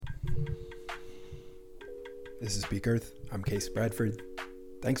This is Speak Earth. I'm Case Bradford.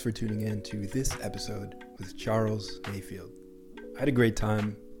 Thanks for tuning in to this episode with Charles Mayfield. I had a great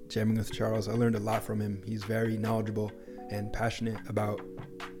time jamming with Charles. I learned a lot from him. He's very knowledgeable and passionate about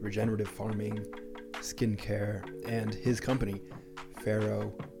regenerative farming, skincare, and his company,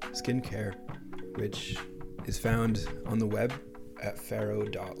 Farrow Skincare, which is found on the web at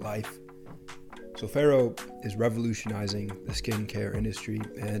farrow.life. So Farrow is revolutionizing the skincare industry,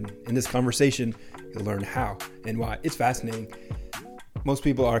 and in this conversation, you'll learn how and why. It's fascinating. Most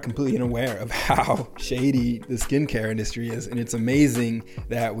people are completely unaware of how shady the skincare industry is, and it's amazing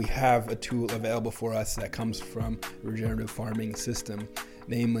that we have a tool available for us that comes from a regenerative farming system,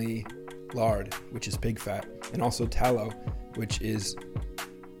 namely lard, which is pig fat, and also tallow, which is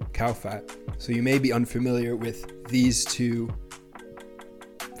cow fat. So you may be unfamiliar with these two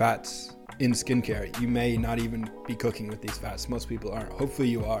fats in skincare. You may not even be cooking with these fats. Most people aren't. Hopefully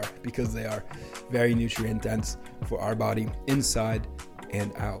you are, because they are very nutrient dense for our body inside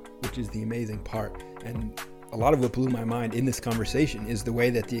and out, which is the amazing part. And a lot of what blew my mind in this conversation is the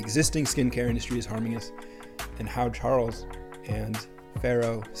way that the existing skincare industry is harming us and how Charles and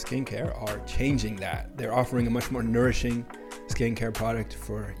Farrow Skincare are changing that. They're offering a much more nourishing skincare product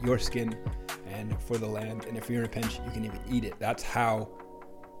for your skin and for the land. And if you're in a pinch, you can even eat it. That's how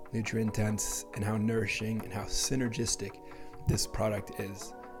nutrient dense and how nourishing and how synergistic this product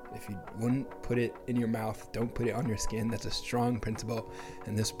is. If you wouldn't put it in your mouth, don't put it on your skin. That's a strong principle,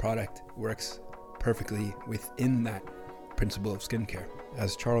 and this product works perfectly within that principle of skincare.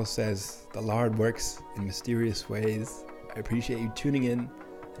 As Charles says, the lard works in mysterious ways. I appreciate you tuning in,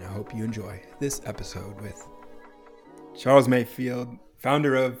 and I hope you enjoy this episode with Charles Mayfield,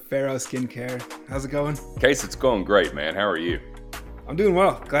 founder of Farrow Skincare. How's it going? Case, it's going great, man. How are you? I'm doing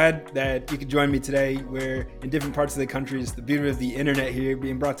well. Glad that you could join me today. We're in different parts of the country. It's the beauty of the internet here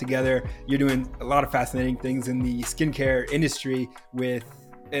being brought together. You're doing a lot of fascinating things in the skincare industry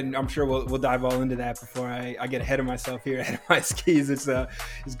and I'm sure we'll dive all into that before I get ahead of myself here, ahead of my skis. It's a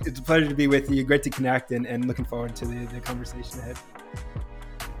pleasure to be with you. Great to connect and looking forward to the conversation ahead.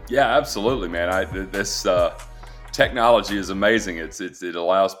 Yeah, absolutely, man. This technology is amazing. It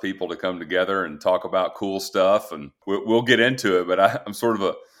allows people to come together and talk about cool stuff, and we'll get into it. But I'm sort of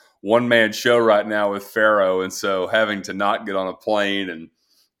a one-man show right now with Farrow, and so having to not get on a plane and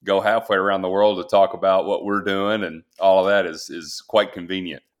go halfway around the world to talk about what we're doing and all of that is quite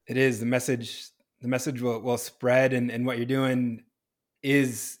convenient. It is. The message will spread, and what you're doing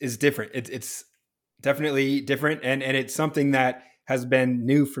is different. It's definitely different, and it's something that has been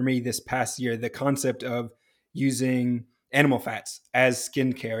new for me this past year. The concept of using animal fats as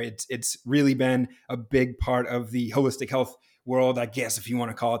skincare. It's really been a big part of the holistic health world, I guess, if you want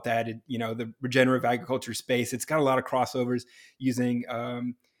to call it that. The regenerative agriculture space, it's got a lot of crossovers using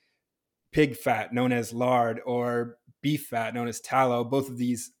pig fat known as lard or beef fat known as tallow. Both of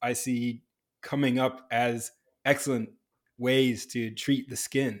these I see coming up as excellent ways to treat the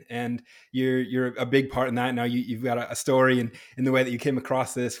skin, and you're a big part in that. Now you've got a story in the way that you came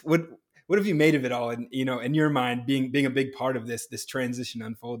across this. What have you made of it all? And in your mind, being a big part of this transition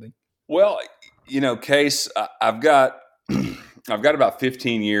unfolding. Well, Case, I've got about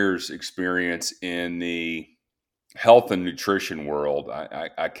 15 years experience in the health and nutrition world.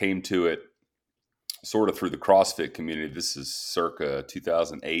 I came to it sort of through the CrossFit community. This is circa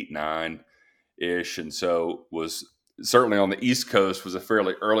 2008-9-ish, and so was certainly on the East Coast, was a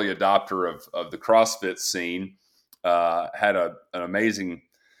fairly early adopter of the CrossFit scene. Had an amazing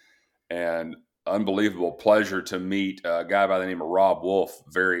and unbelievable pleasure to meet a guy by the name of Rob Wolf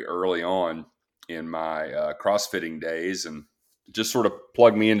very early on in my CrossFitting days, and just sort of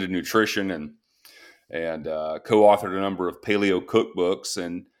plugged me into nutrition and co-authored a number of paleo cookbooks.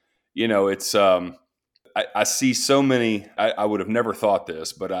 And it's I see so many. I would have never thought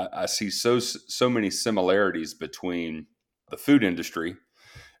this, but I see so many similarities between the food industry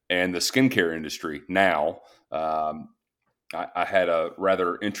and the skincare industry now. I had a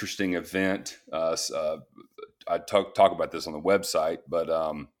rather interesting event. I talk about this on the website, but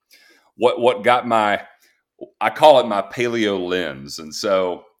what got I call it my paleo lens. And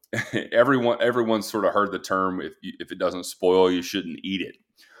so everyone sort of heard the term, if it doesn't spoil, you shouldn't eat it.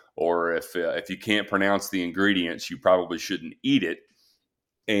 Or if you can't pronounce the ingredients, you probably shouldn't eat it.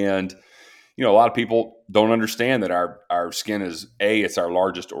 And a lot of people don't understand that our skin is A, it's our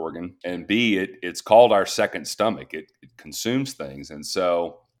largest organ, and B, it's called our second stomach. It consumes things. And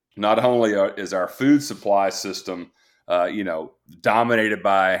so not only is our food supply system, dominated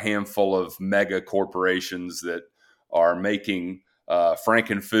by a handful of mega corporations that are making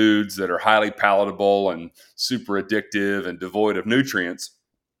franken foods that are highly palatable and super addictive and devoid of nutrients,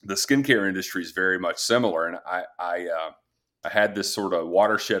 the skincare industry is very much similar. And I had this sort of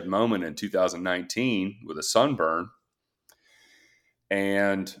watershed moment in 2019 with a sunburn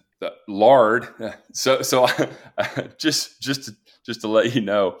and the lard. So just to let you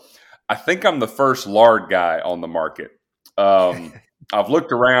know, I think I'm the first lard guy on the market. I've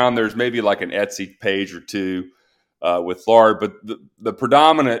looked around. There's maybe like an Etsy page or two with lard, but the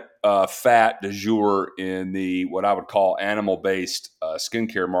predominant fat du jour in the what I would call animal-based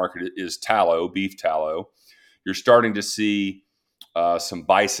skincare market is tallow, beef tallow. You're starting to see some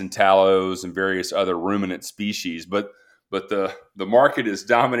bison tallows and various other ruminant species, but the market is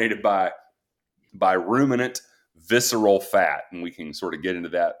dominated by ruminant visceral fat, and we can sort of get into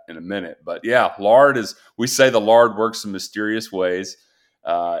that in a minute. But yeah, lard is, we say the lard works in mysterious ways.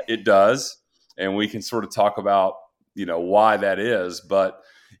 It does, and we can sort of talk about why that is. But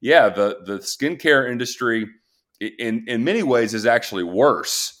yeah, the skincare industry in many ways is actually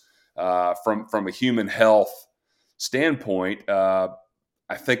worse from a human health standpoint. I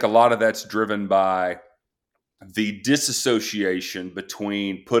think a lot of that's driven by the disassociation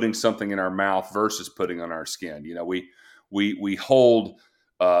between putting something in our mouth versus putting on our skin. We hold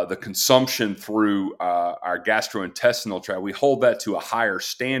the consumption through our gastrointestinal tract. We hold that to a higher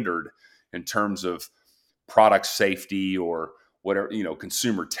standard in terms of product safety or whatever,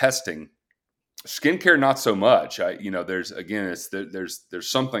 consumer testing. Skincare, not so much. There's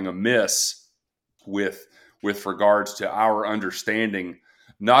something amiss with regards to our understanding,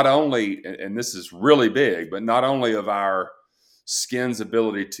 not only, and this is really big, but not only of our skin's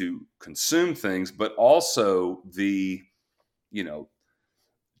ability to consume things, but also the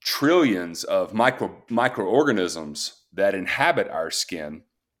trillions of microorganisms that inhabit our skin.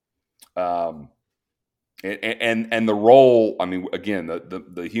 And the role, I mean, again,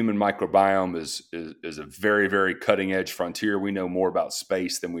 the human microbiome is a very, very cutting edge frontier. We know more about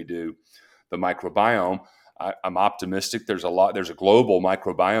space than we do the microbiome. I'm optimistic. There's a global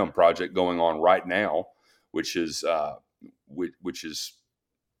microbiome project going on right now, which is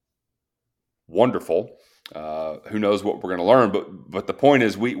wonderful. Who knows what we're going to learn? But the point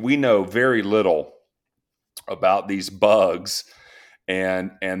is, we know very little about these bugs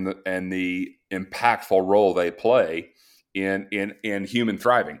and the impactful role they play in human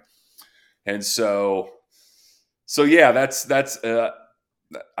thriving. And so yeah, that's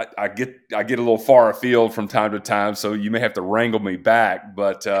I get a little far afield from time to time, so you may have to wrangle me back.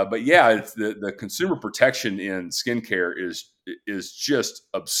 But yeah, it's the consumer protection in skincare is just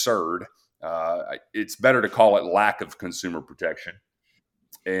absurd. It's better to call it lack of consumer protection.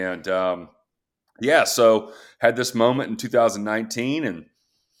 And yeah, so had this moment in 2019 and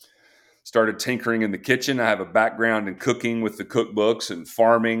started tinkering in the kitchen. I have a background in cooking with the cookbooks and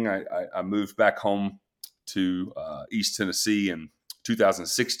farming. I moved back home to East Tennessee in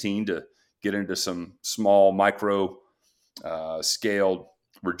 2016 to get into some small micro scaled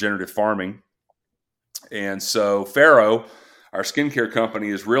regenerative farming. And so Farrow, our skincare company,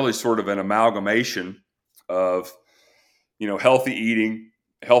 is really sort of an amalgamation of, healthy eating,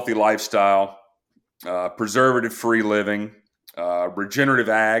 healthy lifestyle, preservative-free living, regenerative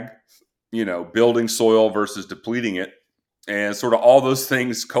ag, building soil versus depleting it. And sort of all those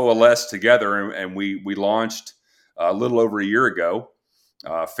things coalesce together. And we launched a little over a year ago.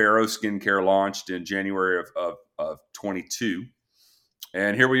 Farrow Skincare launched in January of 22.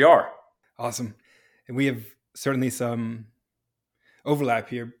 And here we are. Awesome. And we have certainly some overlap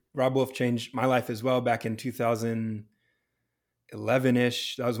here. Rob Wolf changed my life as well back in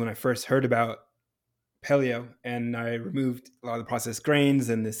 2011-ish. That was when I first heard about paleo, and I removed a lot of the processed grains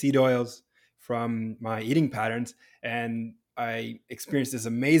and the seed oils from my eating patterns. And I experienced this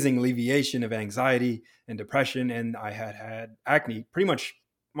amazing alleviation of anxiety and depression. And I had acne pretty much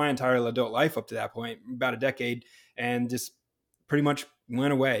my entire adult life up to that point, about a decade, and just pretty much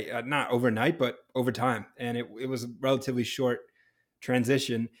went away, not overnight, but over time. And it was a relatively short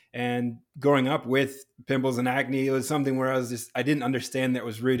transition. And growing up with pimples and acne, it was something where I didn't understand that it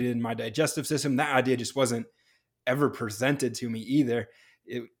was rooted in my digestive system. That idea just wasn't ever presented to me either.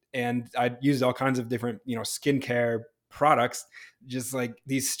 And I used all kinds of different, skincare products, just like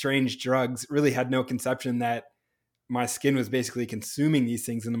these strange drugs. Really had no conception that my skin was basically consuming these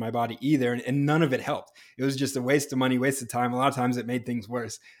things into my body either. And none of it helped. It was just a waste of money, waste of time. A lot of times it made things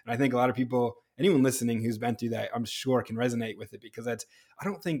worse. And I think a lot of people, anyone listening who's been through that, I'm sure can resonate with it, because I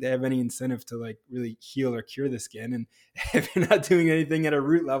don't think they have any incentive to like really heal or cure the skin. And if you're not doing anything at a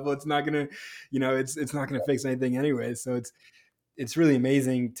root level, it's not going to, it's not going to fix anything anyway. So it's really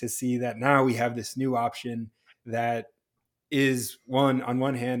amazing to see that now we have this new option that is on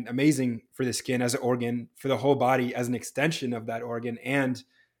one hand, amazing for the skin as an organ, for the whole body as an extension of that organ, and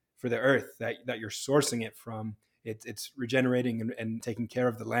for the earth that you're sourcing it from. It's regenerating and taking care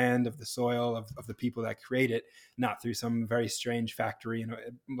of the land, of the soil, of the people that create it, not through some very strange factory,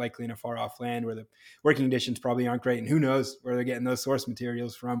 likely in a far off land where the working conditions probably aren't great. And who knows where they're getting those source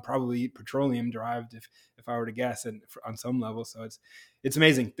materials from, probably petroleum derived, if I were to guess, and on some level. So it's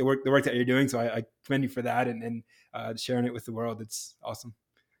amazing the work that you're doing. So I commend you for that and sharing it with the world. It's awesome.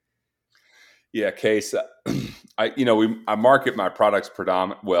 Yeah, Case. I market my products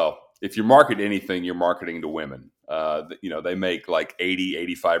predominantly. Well, if you market anything, you're marketing to women. They make like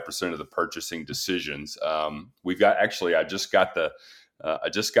 85% of the purchasing decisions. We've got actually, I just got the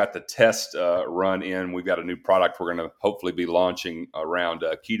test run in. We've got a new product we're going to hopefully be launching around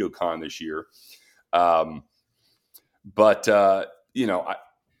KetoCon this year. I'm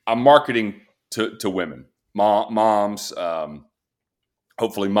marketing to women, moms.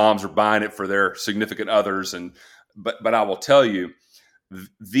 Hopefully moms are buying it for their significant others. But I will tell you,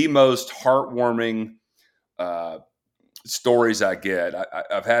 the most heartwarming stories I get,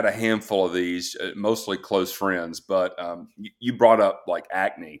 I've had a handful of these, mostly close friends, but you brought up like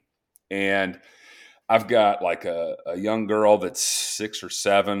acne. And I've got like a young girl that's 6 or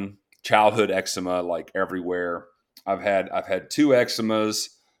 7, childhood eczema like everywhere. I've had 2 eczemas,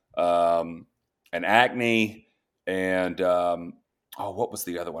 an acne, and what was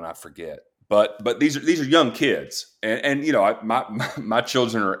the other one? I forget. But these are young kids, and my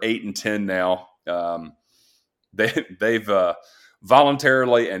children are 8 and 10 now. They've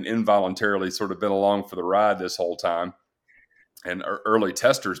voluntarily and involuntarily sort of been along for the ride this whole time, and are early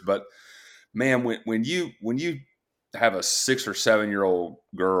testers. But man, when you have a 6 or 7-year-old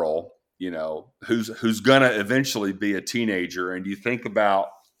girl, who's gonna eventually be a teenager, and you think about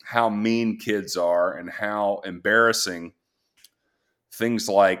how mean kids are and how embarrassing things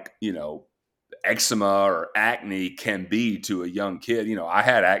like, eczema or acne can be to a young kid. I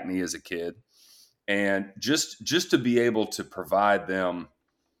had acne as a kid, and just to be able to provide them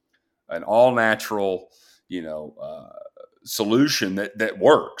an all natural, solution that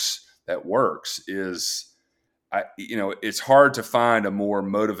works is, it's hard to find a more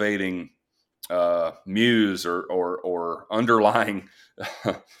motivating muse or underlying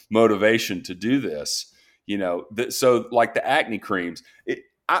motivation to do this. So like the acne creams,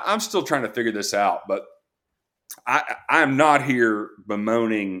 I'm still trying to figure this out, but I'm not here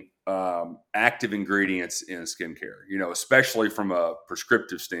bemoaning active ingredients in skincare, especially from a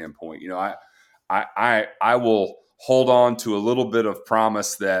prescriptive standpoint. I will hold on to a little bit of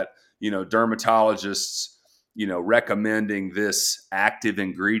promise that, dermatologists, recommending this active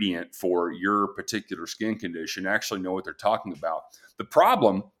ingredient for your particular skin condition actually know what they're talking about. The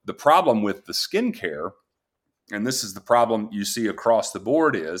problem with the skincare, and this is the problem you see across the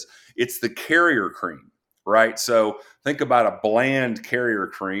board, is it's the carrier cream, right? So think about a bland carrier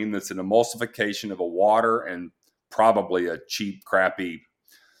cream that's an emulsification of a water and probably a cheap, crappy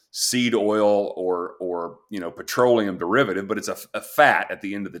seed oil or petroleum derivative, but it's a fat at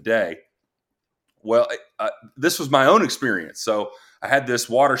the end of the day. Well, this was my own experience. So I had this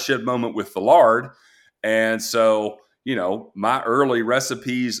watershed moment with the lard, and so my early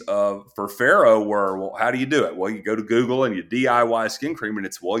recipes for Farrow were, well, how do you do it? Well, you go to Google and you DIY skin cream, and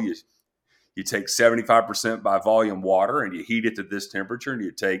it's, you take 75% by volume water and you heat it to this temperature, and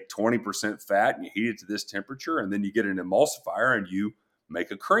you take 20% fat and you heat it to this temperature, and then you get an emulsifier and you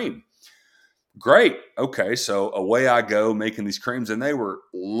make a cream. Great. Okay. So away I go making these creams, and they were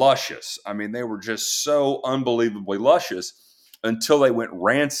luscious. I mean, they were just so unbelievably luscious until they went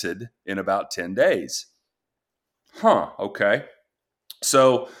rancid in about 10 days. Okay.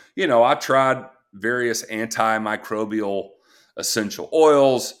 So, I tried various antimicrobial essential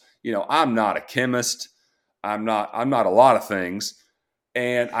oils. I'm not a chemist. I'm not a lot of things.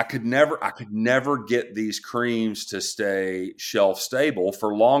 And I could never get these creams to stay shelf stable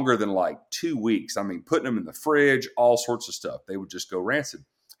for longer than like 2 weeks. I mean, putting them in the fridge, all sorts of stuff, they would just go rancid.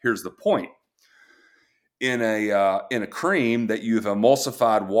 Here's the point. In a cream that you've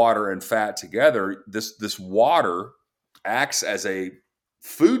emulsified water and fat together, this water acts as a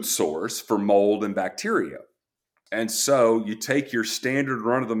food source for mold and bacteria. And so you take your standard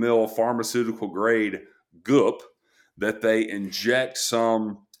run-of-the-mill pharmaceutical grade goop that they inject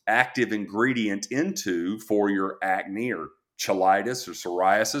some active ingredient into for your acne or cheilitis or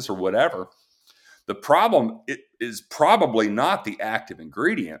psoriasis or whatever. The problem is probably not the active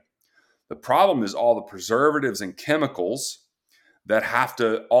ingredient. The problem is all the preservatives and chemicals that have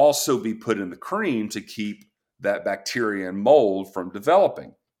to also be put in the cream to keep that bacteria and mold from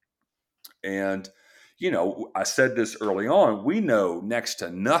developing. And, I said this early on, we know next to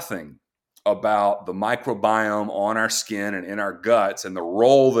nothing about the microbiome on our skin and in our guts and the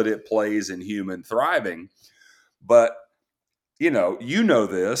role that it plays in human thriving. But, you know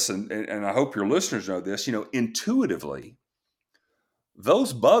this, and I hope your listeners know this, intuitively,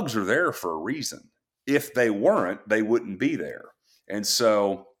 those bugs are there for a reason. If they weren't, they wouldn't be there. And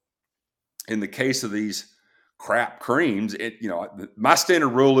so in the case of these crap creams, my standard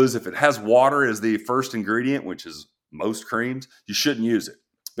rule is if it has water as the first ingredient, which is most creams, you shouldn't use it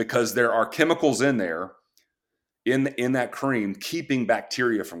because there are chemicals in there in that cream keeping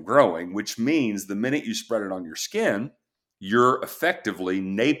bacteria from growing, which means the minute you spread it on your skin, you're effectively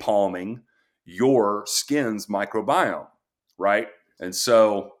napalming your skin's microbiome, right? And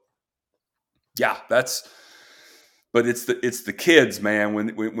so, yeah, but it's the kids, man.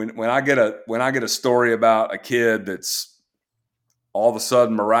 When I get a story about a kid that's all of a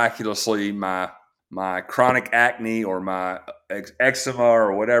sudden miraculously my chronic acne or my eczema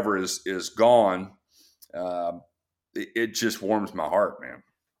or whatever is gone, it just warms my heart, man.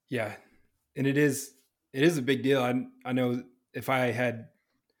 Yeah, and it is a big deal. I know if I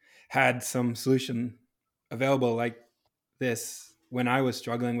had some solution available like this when I was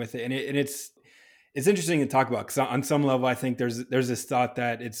struggling with it, and it's interesting to talk about because on some level I think there's this thought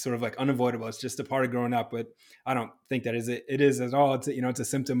that it's sort of like unavoidable. It's just a part of growing up, but I don't think that it is at all. It's it's a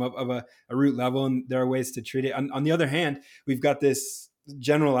symptom of a root level, and there are ways to treat it. On the other hand, we've got this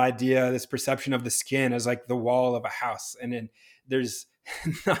general idea, this perception of the skin as like the wall of a house, and then there's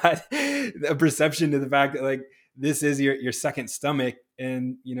not a perception to the fact that like this is your second stomach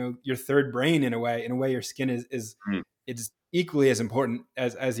and your third brain in a way. Your skin is it's equally as important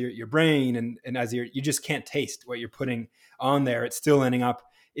as your brain and as you just can't taste what you're putting on there. It's still ending up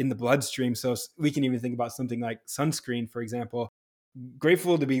in the bloodstream. So we can even think about something like sunscreen, for example.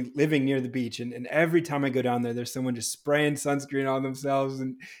 Grateful to be living near the beach, and every time I go down there's someone just spraying sunscreen on themselves,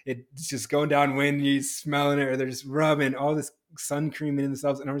 and it's just going downwind. You smelling it, or they're just rubbing all this sun cream in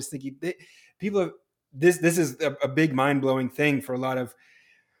themselves. And I'm just thinking, people have this is a big mind-blowing thing for a lot of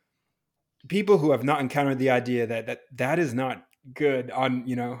people who have not encountered the idea that is not good on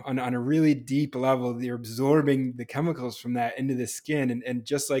on a really deep level. You're absorbing the chemicals from that into the skin, and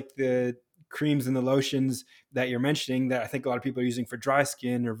just like the creams and the lotions that you're mentioning that I think a lot of people are using for dry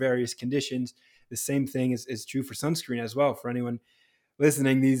skin or various conditions, the same thing is true for sunscreen as well. For anyone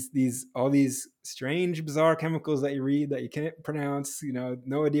listening, these all these strange bizarre chemicals that you read that you can't pronounce,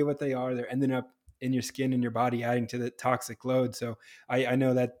 no idea what they are, they're ending up in your skin and your body, adding to the toxic load. So I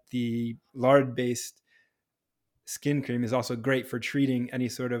know that the lard based skin cream is also great for treating any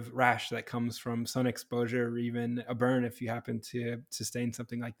sort of rash that comes from sun exposure, or even a burn if you happen to sustain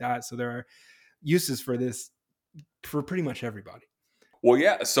something like that. So there are uses for this for pretty much everybody. Well,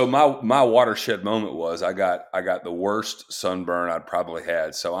 yeah. So my watershed moment was I got the worst sunburn I'd probably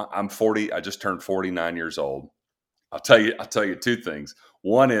had. So I'm 40. I just turned 49 years old. I'll tell you two things.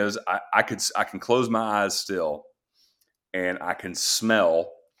 One is I can close my eyes still, and I can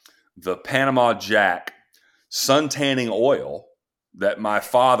smell the Panama Jack sun tanning oil that my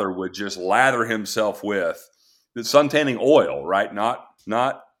father would just lather himself with. The sun tanning oil, right? Not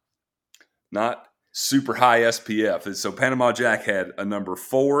super high SPF. So Panama Jack had a number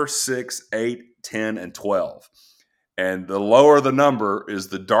 4, 6, 8, 10, and 12. And the lower the number is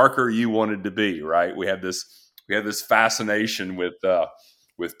the darker you wanted to be, right? We have this fascination with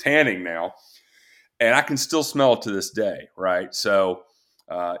tanning now, and I can still smell it to this day, right? So,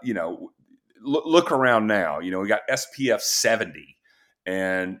 look around now. We got SPF 70,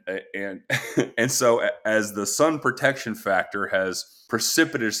 and and so as the sun protection factor has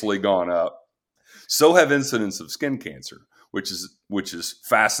precipitously gone up, so have incidents of skin cancer, which is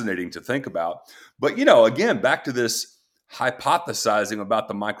fascinating to think about. But again, back to this hypothesizing about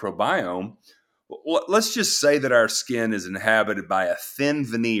the microbiome. Let's just say that our skin is inhabited by a thin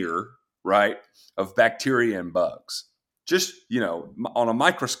veneer, right, of bacteria and bugs, just, on a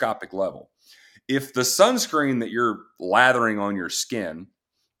microscopic level. If the sunscreen that you're lathering on your skin,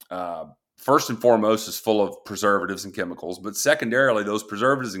 first and foremost, is full of preservatives and chemicals, but secondarily, those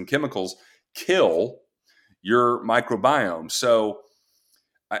preservatives and chemicals kill your microbiome. So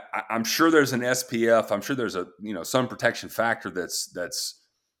I'm sure there's an SPF. I'm sure there's a sun protection factor that's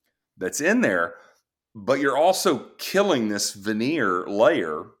in there, but you're also killing this veneer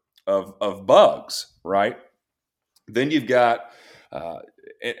layer of bugs, right? Then you've got,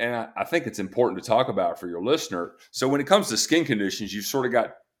 and I think it's important to talk about for your listener. So when it comes to skin conditions, you've sort of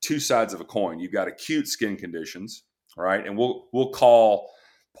got two sides of a coin. You've got acute skin conditions, right? And we'll call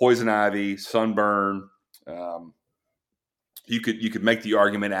poison ivy, sunburn. You could make the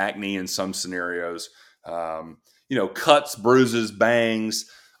argument acne in some scenarios. Cuts, bruises, bangs,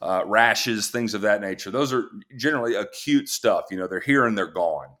 rashes, things of that nature. Those are generally acute stuff. They're here and they're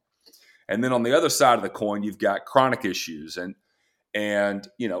gone. And then on the other side of the coin, you've got chronic issues and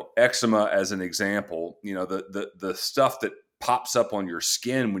eczema as an example. The stuff that pops up on your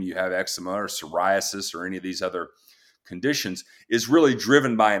skin when you have eczema or psoriasis or any of these other conditions is really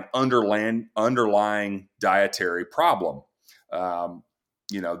driven by an underlying dietary problem.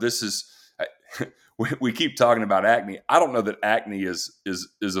 This is we keep talking about acne. I don't know that acne is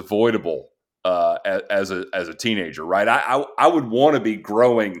avoidable as a teenager, right? I would want to be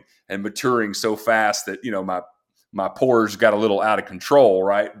growing and maturing so fast that my pores got a little out of control,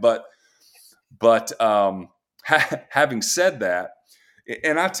 right? But having said that,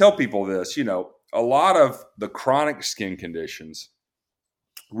 and I tell people this, a lot of the chronic skin conditions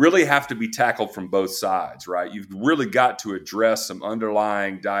really have to be tackled from both sides, right? You've really got to address some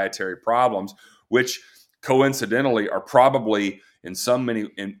underlying dietary problems, which coincidentally are probably in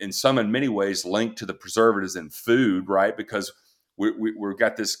many ways linked to the preservatives in food, right? Because we've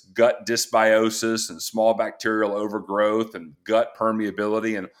got this gut dysbiosis and small bacterial overgrowth and gut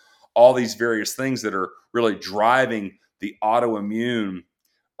permeability and all these various things that are really driving the autoimmune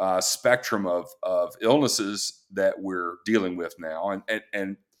spectrum of illnesses that we're dealing with now.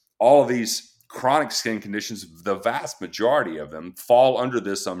 And all of these chronic skin conditions, the vast majority of them fall under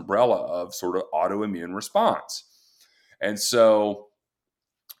this umbrella of sort of autoimmune response. And so,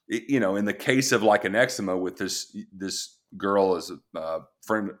 in the case of like an eczema with this girl as a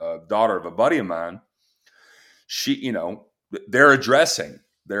friend, daughter of a buddy of mine, she, they're addressing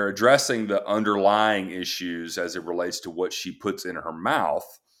the underlying issues as it relates to what she puts in her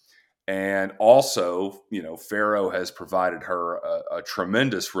mouth. And also, Farrow has provided her a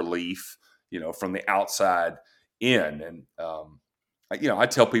tremendous relief, from the outside in. And, I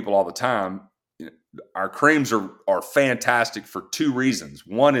tell people all the time, our creams are fantastic for two reasons.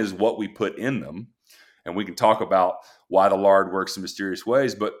 One is what we put in them, and we can talk about why the lard works in mysterious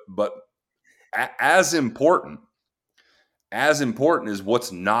ways. But as important is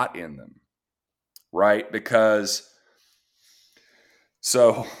what's not in them, right? Because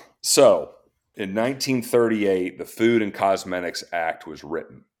so in 1938, the Food and Cosmetics Act was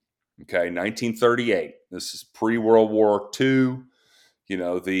written. Okay, 1938. This is pre-World War II.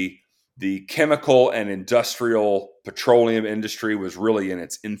 The chemical and industrial petroleum industry was really in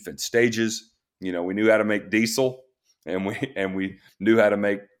its infant stages. We knew how to make diesel, and we knew how to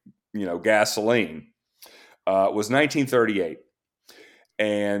make gasoline. It was 1938.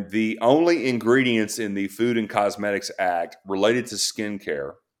 And the only ingredients in the Food and Cosmetics Act related to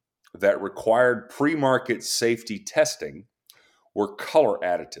skincare that required pre-market safety testing were color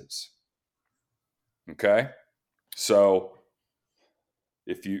additives. Okay? So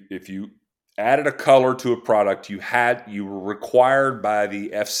if you added a color to a product, you were required by the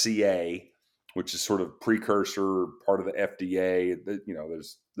FCA, which is sort of precursor part of the FDA.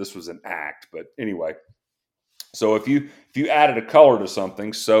 This was an act, but anyway. So if you added a color to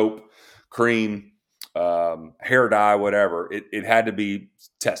something, soap, cream, hair dye, whatever, it had to be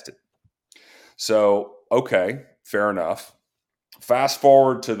tested. So, okay, fair enough. Fast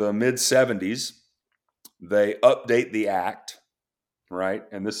forward to the mid 70s, they update the act, right?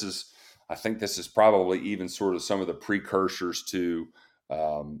 And I think this is probably even sort of some of the precursors to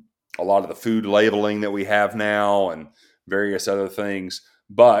a lot of the food labeling that we have now and various other things.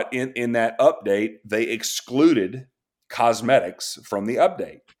 But in that update, they excluded cosmetics from the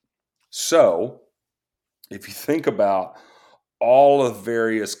update. So if you think about all of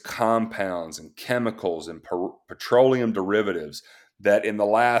various compounds and chemicals and petroleum derivatives that in the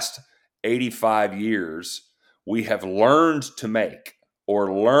last 85 years we have learned to make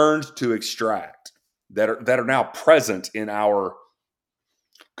or learned to extract that are now present in our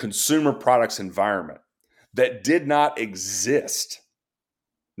consumer products environment that did not exist,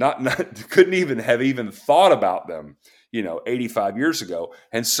 not couldn't even have thought about them, 85 years ago.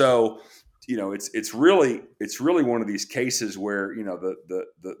 And so, it's really one of these cases where,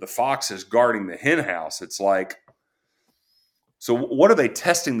 the fox is guarding the hen house. It's like, so what are they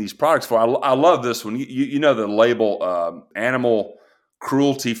testing these products for? I love this one. The label animal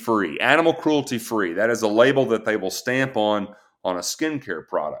cruelty free. Animal cruelty free. That is a label that they will stamp on a skincare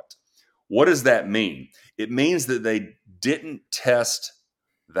product. What does that mean? It means that they didn't test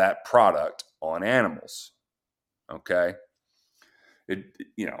that product on animals. Okay.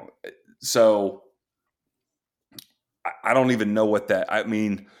 So I don't even know what that. I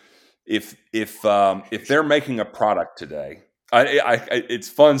mean, if they're making a product today, it's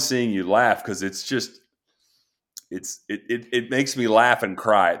fun seeing you laugh because it's just it makes me laugh and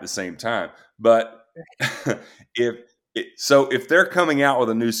cry at the same time. But So if they're coming out with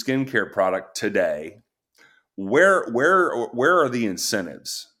a new skincare product today, where are the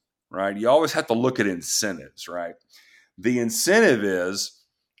incentives, right? You always have to look at incentives, right? The incentive is,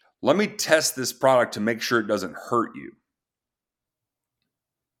 let me test this product to make sure it doesn't hurt you.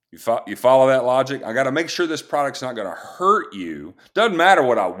 You follow that logic? I got to make sure this product's not going to hurt you. Doesn't matter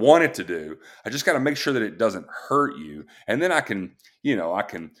what I want it to do. I just got to make sure that it doesn't hurt you. And then I can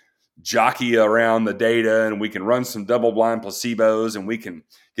jockey around the data, and we can run some double-blind placebos, and we can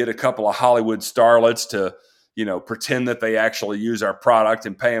get a couple of Hollywood starlets to, pretend that they actually use our product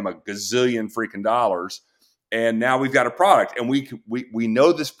and pay them a gazillion freaking dollars. And now we've got a product, and we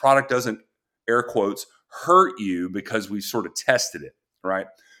know this product doesn't, air quotes, hurt you because we sort of tested it, right?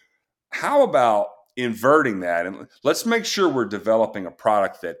 How about inverting that? And let's make sure we're developing a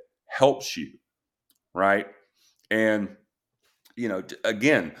product that helps you, right? And,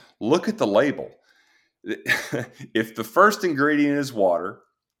 again, look at the label. If the first ingredient is water,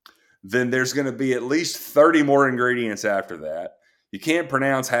 then there's going to be at least 30 more ingredients after that. You can't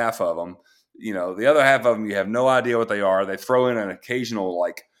pronounce half of them. The other half of them, you have no idea what they are. They throw in an occasional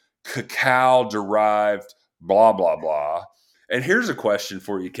like cacao-derived blah, blah, blah. And here's a question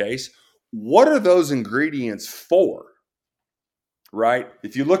for you, Case. What are those ingredients for? Right?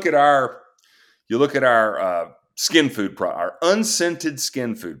 If you look at our skin food product, our unscented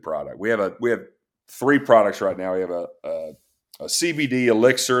skin food product. We have 3 products right now. We have a CBD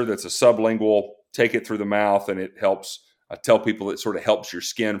elixir that's a sublingual. Take it through the mouth, and it helps. I tell people it sort of helps your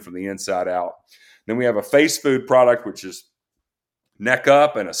skin from the inside out. Then we have a face food product, which is neck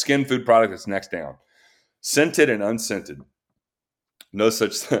up, and a skin food product that's neck down. Scented and unscented.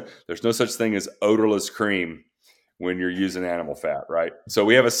 There's no such thing as odorless cream when you're using animal fat, right? So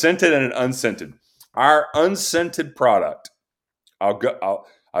we have a scented and an unscented. Our unscented product, I've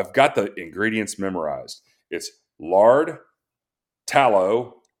got the ingredients memorized. It's lard,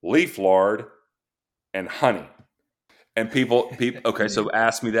 tallow, leaf lard, and honey. And people, okay, so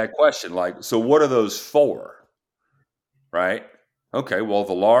ask me that question, like, so what are those for? Right? Okay, well,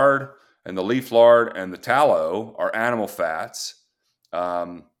 the lard and the leaf lard and the tallow are animal fats. We're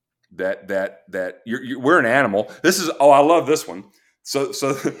an animal. I love this one. So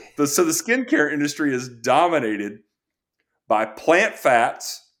the skincare industry is dominated by plant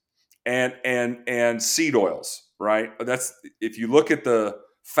fats and seed oils, right? That's, if you look at the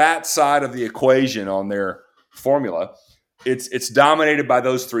fat side of the equation on their formula, it's dominated by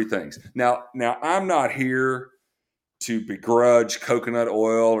those 3 things. Now I'm not here to begrudge coconut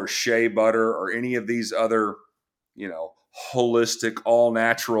oil or shea butter or any of these other, holistic, all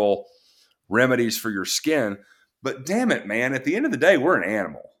natural remedies for your skin. But damn it, man, at the end of the day, we're an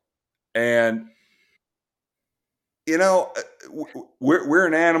animal. And, we're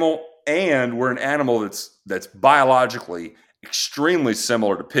an animal, and we're an animal that's biologically extremely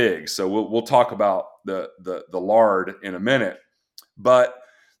similar to pigs. So we'll talk about the lard in a minute. But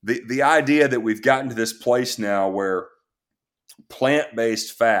the idea that we've gotten to this place now where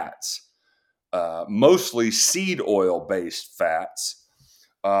plant-based fats, mostly seed oil-based fats,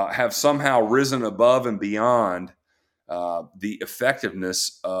 have somehow risen above and beyond the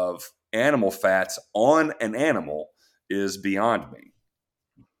effectiveness of animal fats on an animal is beyond me.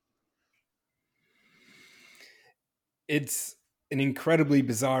 It's an incredibly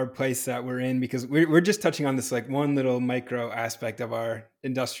bizarre place that we're in, because we're just touching on this like one little micro aspect of our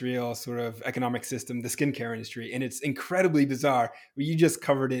industrial sort of economic system, the skincare industry. And it's incredibly bizarre. You just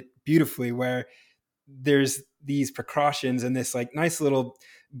covered it beautifully, where there's these precautions and this like nice little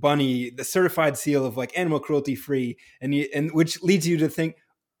bunny, the certified seal of like animal cruelty free, and which leads you to think,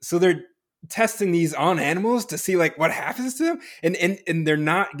 so they're testing these on animals to see like what happens to them, and they're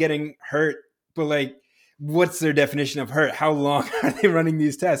not getting hurt, but like, what's their definition of hurt? How long are they running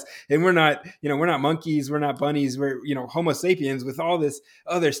these tests? And we're not monkeys, we're not bunnies, we're, Homo sapiens with all this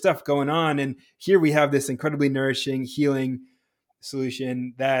other stuff going on. And here we have this incredibly nourishing, healing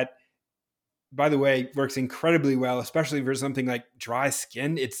solution that, by the way, works incredibly well, especially for something like dry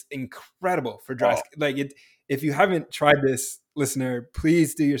skin. It's incredible for dry skin. Like it, if you haven't tried this, listener,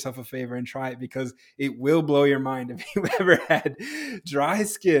 please do yourself a favor and try it, because it will blow your mind. If you've ever had dry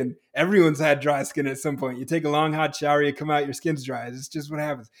skin, everyone's had dry skin at some point. You take a long hot shower, you come out, your skin's dry. It's just what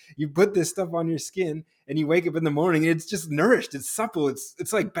happens. You put this stuff on your skin and you wake up in the morning and it's just nourished. It's supple.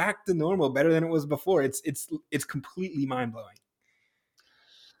 It's like back to normal, better than it was before. It's completely mind blowing.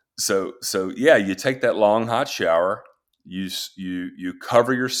 So yeah, you take that long hot shower, you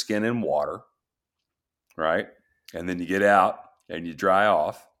cover your skin in water, right? And then you get out and you dry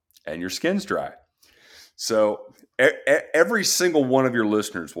off and your skin's dry. So every single one of your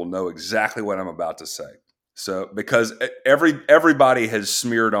listeners will know exactly what I'm about to say. So because everybody has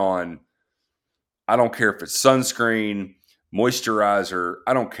smeared on, I don't care if it's sunscreen, moisturizer,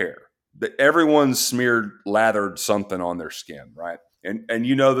 I don't care. Everyone's smeared, lathered something on their skin, right? And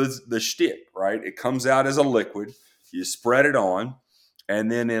you know the shtick, right? It comes out as a liquid. You spread it on,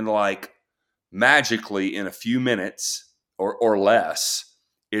 and then in like magically in a few minutes or less,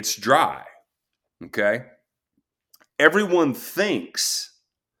 it's dry. Okay. Everyone thinks,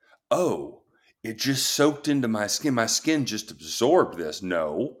 oh, it just soaked into my skin. My skin just absorbed this.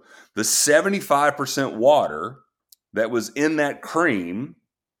 No, the 75% water that was in that cream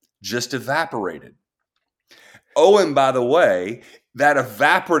just evaporated. Oh, and by the way, that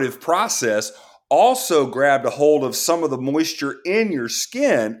evaporative process also grabbed a hold of some of the moisture in your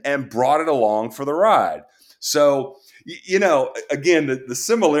skin and brought it along for the ride. So, you know, again, the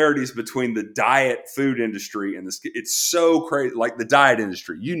similarities between the diet food industry and it's so crazy. Like the diet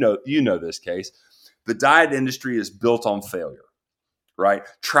industry, you know this case. The diet industry is built on failure, right?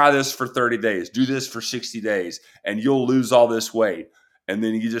 Try this for 30 days, do this for 60 days, and you'll lose all this weight. And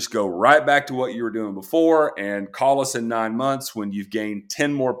then you just go right back to what you were doing before and call us in 9 months when you've gained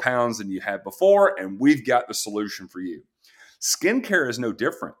 10 more pounds than you had before, and we've got the solution for you. Skincare is no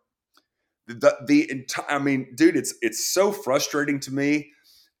different. I mean, dude, it's so frustrating to me.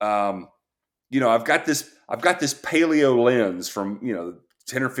 You know, I've got this paleo lens from, you know,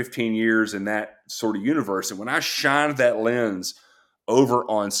 10 or 15 years in that sort of universe. And when I shined that lens over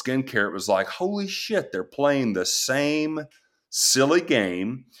on skincare, it was like, holy shit, they're playing the same silly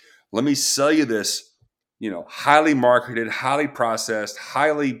game. Let me sell you this, you know, highly marketed, highly processed,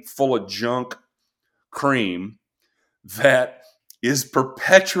 highly full of junk cream that is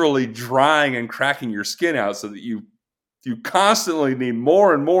perpetually drying and cracking your skin out so that you constantly need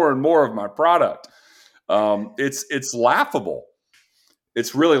more and more and more of my product. It's laughable.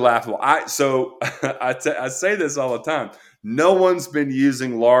 It's really laughable. I say this all the time. No one's been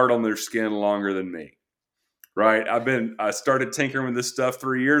using lard on their skin longer than me, right? I started tinkering with this stuff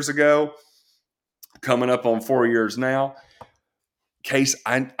 3 years ago, coming up on 4 years now. Case,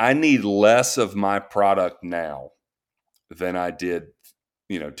 I need less of my product now than I did,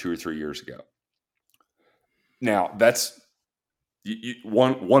 you know, 2 or 3 years ago. Now that's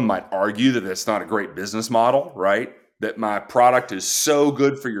one might argue that that's not a great business model, right? That my product is so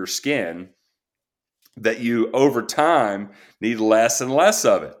good for your skin that you over time need less and less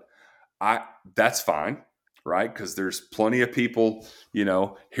of it. That's fine, right? Because there's plenty of people, you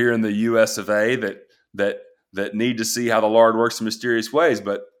know, here in the U.S. of A. that need to see how the Lord works in mysterious ways.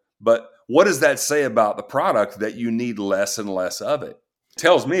 But what does that say about the product that you need less and less of it? It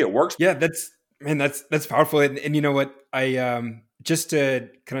tells me it works. Yeah, that's powerful. And you know what? I just to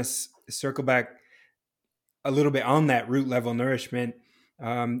kind of circle back a little bit on that root level nourishment,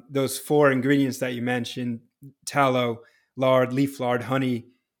 those 4 ingredients that you mentioned, tallow, lard, leaf lard, honey,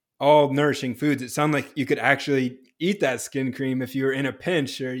 all nourishing foods. It sounds like you could actually eat that skin cream if you were in a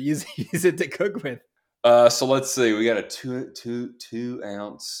pinch or use it to cook with. So let's see. We got a two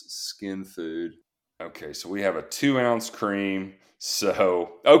ounce skin food. Okay, so we have a 2-ounce cream.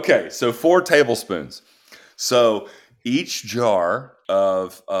 So 4 tablespoons. So each jar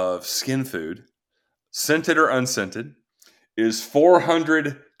of skin food, scented or unscented, is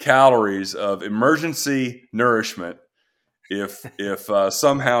 400 calories of emergency nourishment if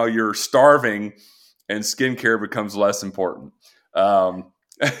somehow you're starving and skincare becomes less important.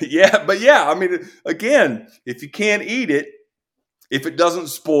 Yeah, I mean, again, if you can't eat it, if it doesn't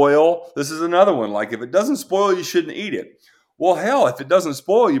spoil, this is another one. Like if it doesn't spoil, you shouldn't eat it. Well, hell, if it doesn't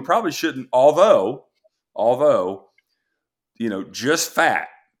spoil, you probably shouldn't. Although, you know, just fat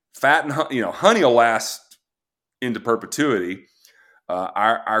and you know, honey will last into perpetuity.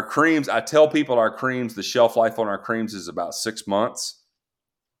 Our creams, I tell people our creams, the shelf life on our creams is about 6 months.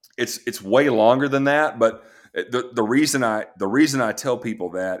 It's way longer than that, but the reason I tell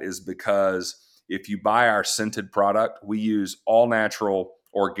people that is because if you buy our scented product, we use all natural,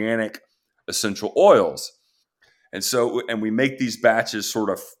 organic, essential oils, and we make these batches sort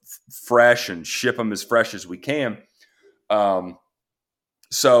of fresh and ship them as fresh as we can.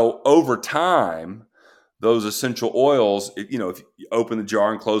 So over time, those essential oils, you know, if you open the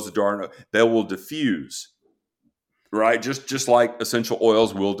jar and close the jar, they will diffuse, right? Just like essential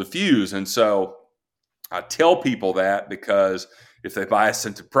oils will diffuse. And so I tell people that because if they buy a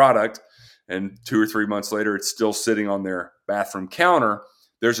scented product and 2 or 3 months later it's still sitting on their bathroom counter,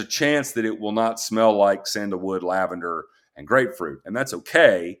 there's a chance that it will not smell like sandalwood, lavender, and grapefruit. And that's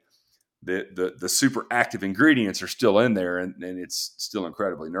okay. The super active ingredients are still in there, and it's still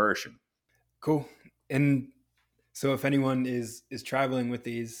incredibly nourishing. Cool. And so if anyone is traveling with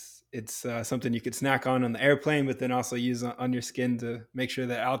these it's something you could snack on the airplane, but then also use on your skin to make sure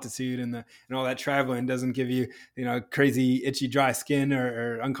that altitude and all that traveling doesn't give you, crazy itchy dry skin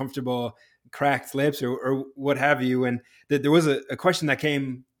or uncomfortable cracked lips or what have you. And there was a question that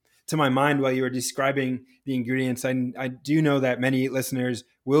came to my mind while you were describing the ingredients. I do know that many listeners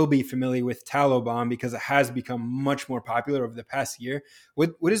will be familiar with tallow balm because it has become much more popular over the past year.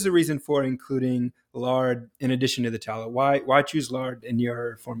 What is the reason for including lard in addition to the tallow? Why choose lard in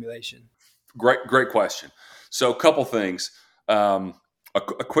your formulation? Great question. So a couple things. A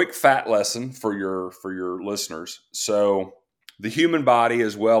quick fat lesson for your listeners. So the human body,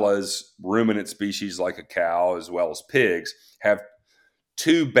 as well as ruminant species like a cow, as well as pigs, have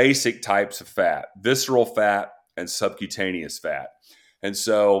two basic types of fat: visceral fat and subcutaneous fat. And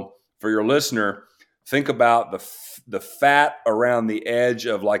so for your listener, think about the fat around the edge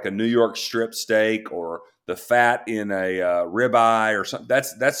of like a New York strip steak, or the fat in a ribeye or something.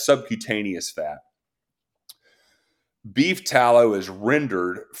 That's subcutaneous fat. Beef tallow is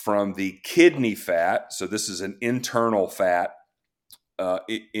rendered from the kidney fat. So this is an internal fat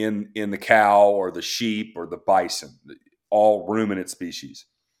in the cow or the sheep or the bison, all ruminant species.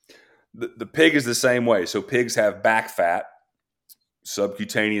 The pig is the same way. So pigs have back fat,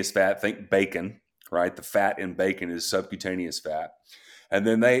 subcutaneous fat. Think bacon, right? The fat in bacon is subcutaneous fat. And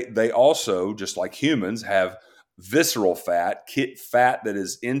then they also, just like humans, have visceral fat, fat that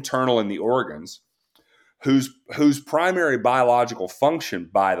is internal in the organs, whose primary biological function,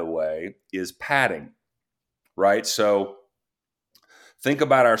 by the way, is padding, right? So think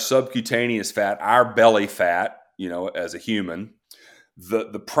about our subcutaneous fat, our belly fat, as a human.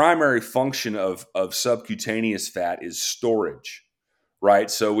 The primary function of subcutaneous fat is storage, right?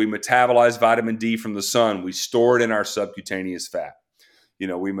 So we metabolize vitamin D from the sun. We store it in our subcutaneous fat.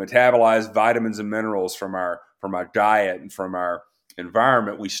 We metabolize vitamins and minerals from our diet and from our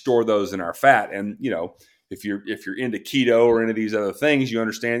environment. We store those in our fat. And, if you're into keto or any of these other things, you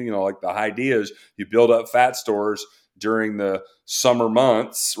understand, like the idea is you build up fat stores during the summer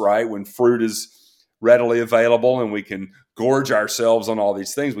months, right? When fruit is readily available and we can gorge ourselves on all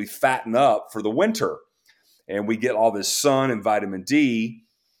these things. We fatten up for the winter and we get all this sun and vitamin D,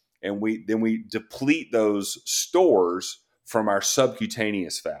 and we deplete those stores from our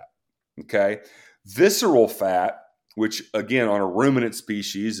subcutaneous fat. Okay. Visceral fat, which again on a ruminant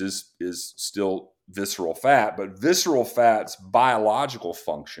species is still visceral fat, but visceral fat's biological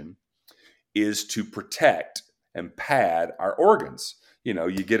function is to protect and pad our organs.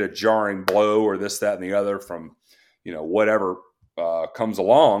 You get a jarring blow or this, that, and the other from, whatever comes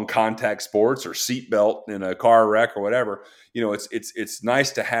along, contact sports or seatbelt in a car wreck or whatever. It's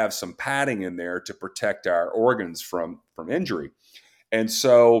nice to have some padding in there to protect our organs from injury. And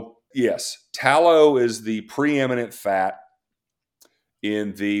so, yes, tallow is the preeminent fat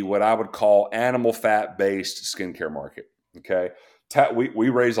in the what I would call animal fat based skincare market. Okay, we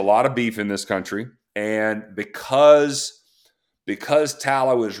raise a lot of beef in this country, and because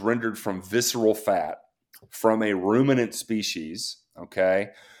tallow is rendered from visceral fat from a ruminant species, okay,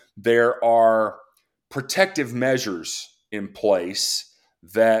 there are protective measures in place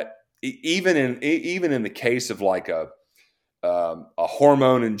that even in the case of like a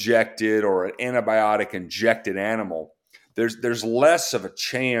hormone injected or an antibiotic injected animal, there's less of a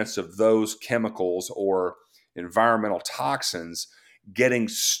chance of those chemicals or environmental toxins getting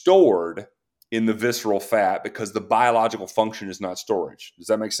stored in the visceral fat because the biological function is not storage. Does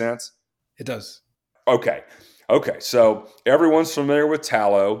that make sense? It does. Okay. So everyone's familiar with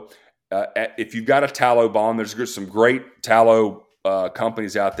tallow. If you've got a tallow balm, there's some great tallow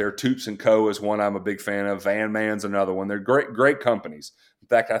companies out there. Toops & Co. is one I'm a big fan of. Van Man's another one. They're great companies. In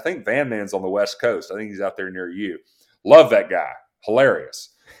fact, I think Van Man's on the West Coast. I think he's out there near you. Love that guy.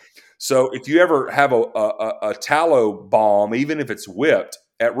 Hilarious. So if you ever have a tallow balm, even if it's whipped,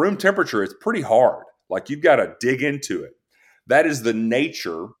 at room temperature, it's pretty hard. Like you've got to dig into it. That is the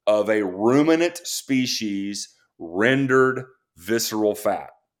nature of a ruminant species rendered visceral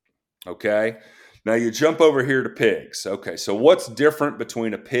fat. Okay. Now you jump over here to pigs. Okay. So what's different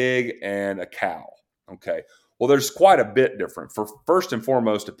between a pig and a cow? Okay. Well, there's quite a bit different. First and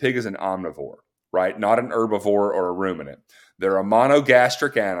foremost, a pig is an omnivore, right? Not an herbivore or a ruminant. They're a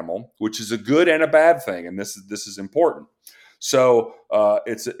monogastric animal, which is a good and a bad thing. And this is important. So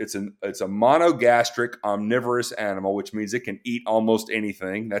it's a monogastric omnivorous animal, which means it can eat almost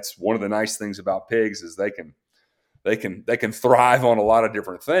anything. That's one of the nice things about pigs is they can thrive on a lot of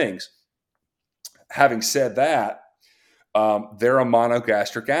different things. Having said that, they're a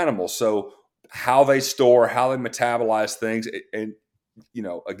monogastric animal. So how they store, how they metabolize things, and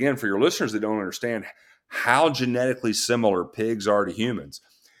again, for your listeners that don't understand how genetically similar pigs are to humans,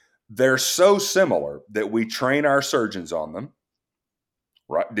 they're so similar that we train our surgeons on them.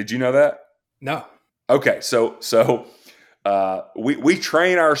 Right? Did you know that? No. Okay, so we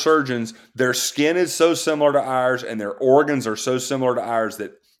train our surgeons. Their skin is so similar to ours, and their organs are so similar to ours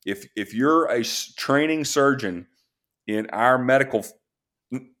that if you're a training surgeon in our medical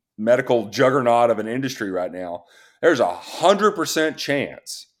juggernaut of an industry right now, there's 100%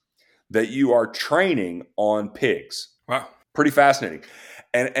 chance that you are training on pigs. Wow. Pretty fascinating.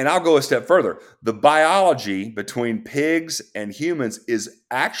 And I'll go a step further. The biology between pigs and humans is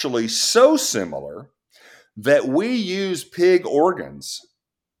actually so similar that we use pig organs.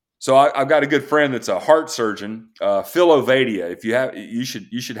 So I've got a good friend that's a heart surgeon, Phil Ovadia. If you have, you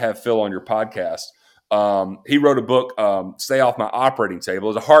should have Phil on your podcast. He wrote a book, "Stay Off My Operating Table."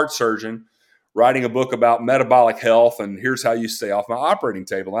 As a heart surgeon, writing a book about metabolic health, and here's how you stay off my operating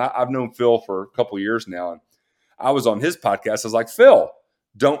table. And I've known Phil for a couple of years now, and I was on his podcast. I was like, Phil,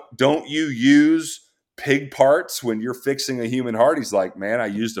 don't you use pig parts when you're fixing a human heart? He's like, man, I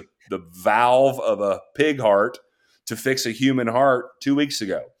used the valve of a pig heart to fix a human heart 2 weeks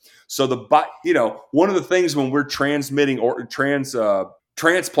ago. So one of the things when we're transplanting,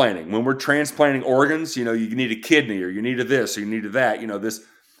 when we're transplanting organs, you need a kidney or you need a this or you need a that,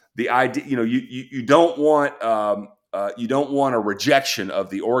 the idea, you don't want a rejection of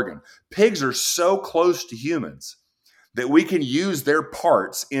the organ. Pigs are so close to humans that we can use their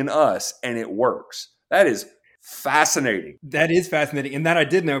parts in us and it works. That is fascinating. That is fascinating. And that I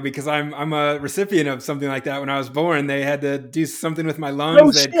did know because I'm a recipient of something like that. When I was born, they had to do something with my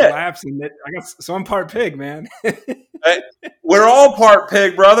lungs that collapsed. And so I'm part pig, man. We're all part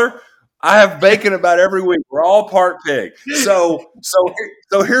pig, brother. I have bacon about every week. We're all part pig. So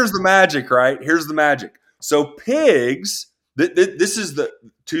here's the magic, right? Here's the magic. So pigs, this is the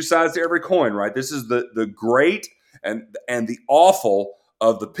two sides to every coin, right? This is the great and the awful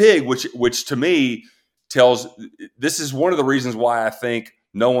of the pig, which to me tells, this is one of the reasons why I think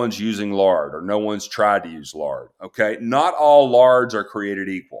no one's using lard or no one's tried to use lard. Okay. Not all lards are created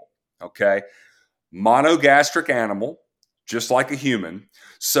equal. Okay. Monogastric animal, just like a human.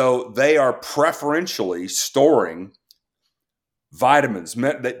 So they are preferentially storing vitamins.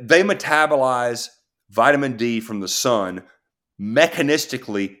 They metabolize vitamin D from the sun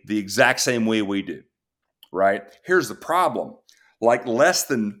mechanistically the exact same way we do, right? Here's the problem. Like less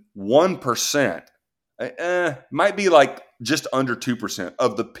than 1%, might be like just under 2%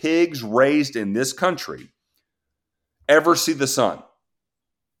 of the pigs raised in this country ever see the sun.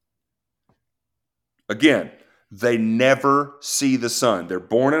 Again, they never see the sun. They're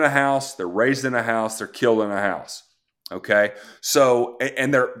born in a house, they're raised in a house, they're killed in a house. Okay. So,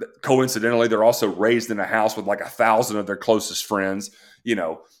 and they're also raised in a house with like 1,000 of their closest friends,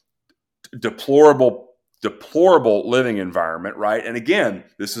 deplorable living environment, right? And again,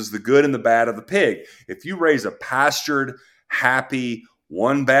 this is the good and the bad of the pig. If you raise a pastured, happy,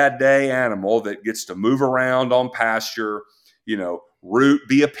 one bad day animal that gets to move around on pasture, root,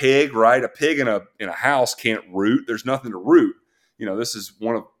 be a pig, right? A pig in a house can't root. There's nothing to root. This is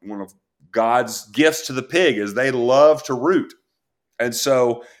one of God's gifts to the pig is they love to root. And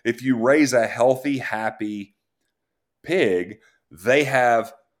so if you raise a healthy, happy pig, they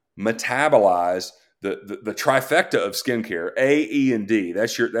have metabolized the trifecta of skincare, A, E, and D.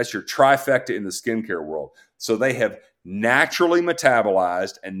 That's your trifecta in the skincare world. So they have naturally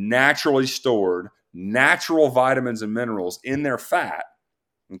metabolized and naturally stored natural vitamins and minerals in their fat.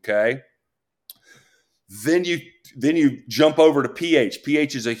 Okay. Then you jump over to pH.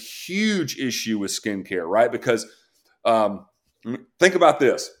 pH is a huge issue with skincare, right? Because think about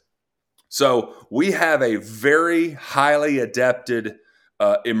this. So we have a very highly adapted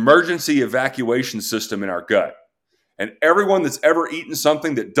emergency evacuation system in our gut. And everyone that's ever eaten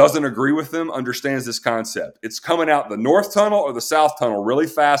something that doesn't agree with them understands this concept. It's coming out the north tunnel or the south tunnel really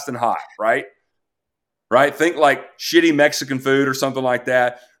fast and hot, right? Right? Think like shitty Mexican food or something like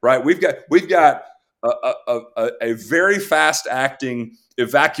that, right? We've got a very fast acting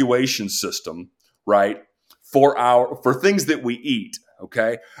evacuation system, right? For things that we eat.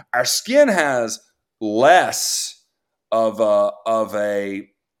 Okay. Our skin has less of a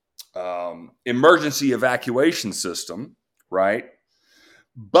emergency evacuation system, right?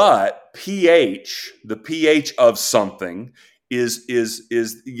 But pH, the pH of something is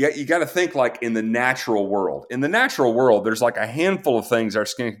you got to think like in the natural world. In the natural world, there's like a handful of things our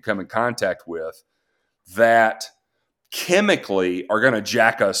skin can come in contact with that chemically are going to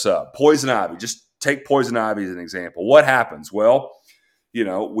jack us up. Poison ivy. Just take poison ivy as an example. What happens? Well,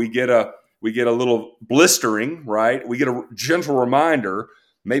 we get a little blistering, right? We get a gentle reminder,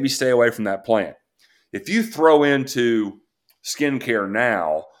 maybe stay away from that plant. If you throw into skincare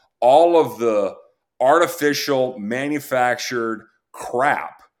now all of the artificial manufactured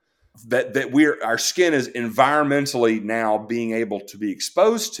crap that our skin is environmentally now being able to be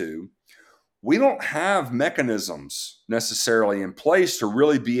exposed to, we don't have mechanisms necessarily in place to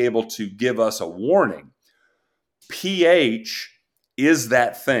really be able to give us a warning. pH is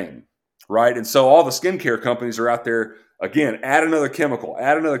that thing, right? And so all the skincare companies are out there, again, add another chemical.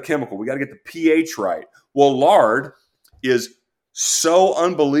 We got to get the pH right. Well, lard is so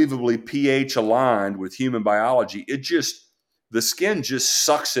unbelievably pH aligned with human biology. The skin just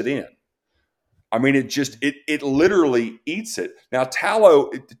sucks it in. I mean, it literally eats it. Now,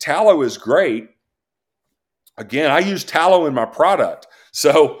 tallow is great. Again, I use tallow in my product.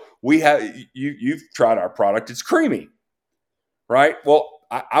 So you've tried our product. It's creamy, right? Well,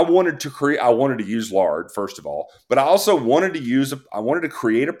 I wanted to use lard, first of all, but I also wanted to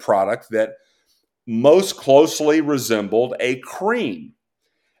create a product that most closely resembled a cream.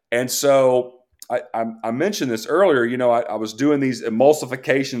 And so I mentioned this earlier. I was doing these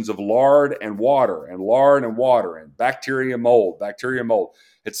emulsifications of lard and water and bacteria mold.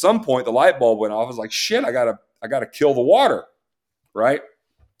 At some point, the light bulb went off. I was like, shit, I gotta kill the water, right?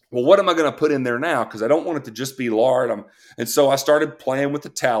 Well, what am I going to put in there now? Because I don't want it to just be lard. And so I started playing with the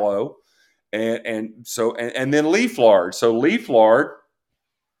tallow, and then leaf lard. So leaf lard.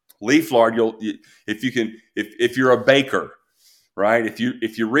 If you're a baker, right?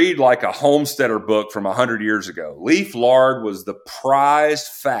 If you read like a homesteader book from 100 years ago, leaf lard was the prized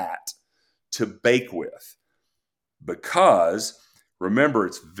fat to bake with, because remember,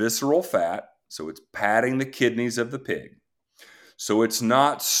 it's visceral fat, so it's padding the kidneys of the pig. So it's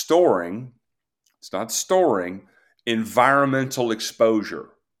not storing environmental exposure.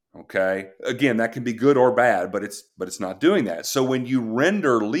 Okay. Again, that can be good or bad, but it's not doing that. So when you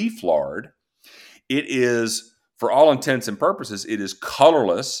render leaf lard, it is, for all intents and purposes, it is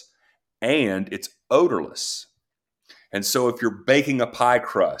colorless and it's odorless. And so if you're baking a pie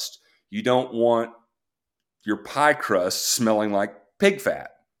crust, you don't want your pie crust smelling like pig fat,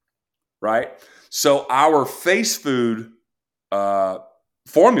 right? So our face food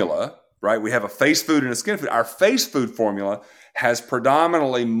formula, right? We have a face food and a skin food. Our face food formula has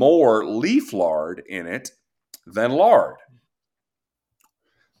predominantly more leaf lard in it than lard,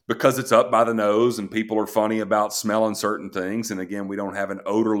 because it's up by the nose and people are funny about smelling certain things. And again, we don't have an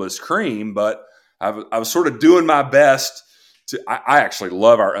odorless cream, but I was sort of doing my best to. I actually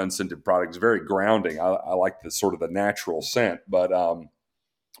love our unscented product. It's very grounding. I like the sort of the natural scent, but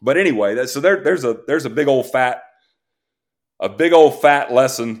anyway, there's a big old fat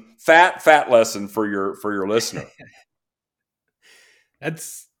lesson for your listener.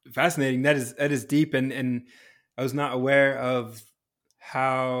 That's fascinating. That is deep, and I was not aware of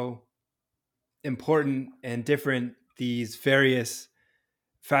how important and different these various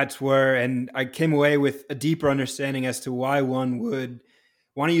fats were, and I came away with a deeper understanding as to why one would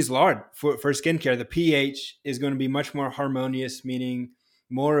want to use lard for skincare. The pH is going to be much more harmonious, meaning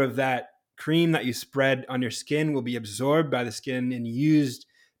more of that cream that you spread on your skin will be absorbed by the skin and used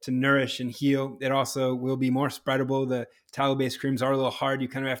to nourish and heal. It also will be more spreadable. The tallow-based creams are a little hard. You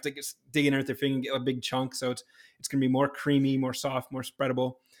kind of have to dig in with your finger and get a big chunk. So it's going to be more creamy, more soft, more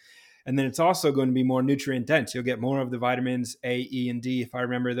spreadable. And then it's also going to be more nutrient dense. You'll get more of the vitamins A, E, and D, if I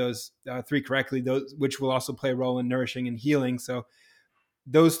remember those three correctly, those which will also play a role in nourishing and healing. So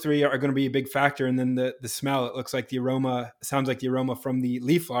those three are going to be a big factor. And then the smell, it looks like the aroma, sounds like the aroma from the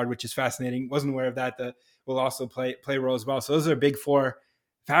leaf lard, which is fascinating. Wasn't aware of that. That will also play a role as well. So those are big four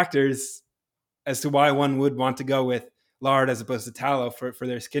factors as to why one would want to go with lard as opposed to tallow for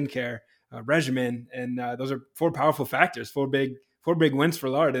their skincare regimen. And those are four powerful factors, four big wins for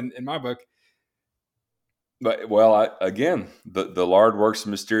lard in my book. But again, the lard works in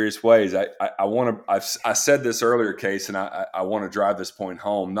mysterious ways. I said this earlier, Case, and I want to drive this point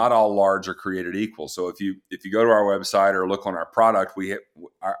home. Not all lards are created equal. So if you go to our website or look on our product,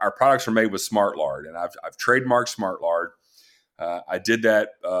 our products are made with smart lard, and I've trademarked smart lard. I did that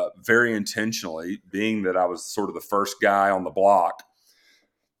very intentionally, being that I was sort of the first guy on the block.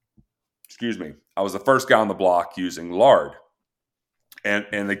 Excuse me, I was the first guy on the block using lard.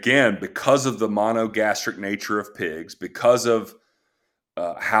 And again, because of the monogastric nature of pigs, because of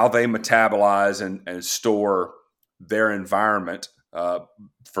how they metabolize and store their environment,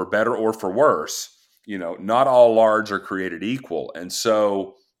 for better or for worse, not all lards are created equal. And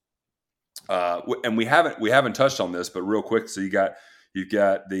so, and we haven't touched on this, but real quick, so you've got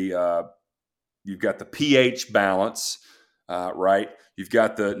the pH balance, right? You've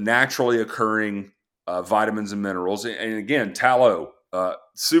got the naturally occurring vitamins and minerals, and again, tallow.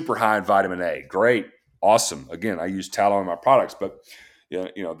 Super high in vitamin A. Great. Awesome. Again, I use tallow in my products, but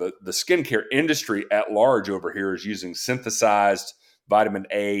the skincare industry at large over here is using synthesized vitamin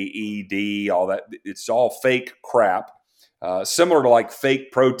A, E, D, all that. It's all fake crap, similar to like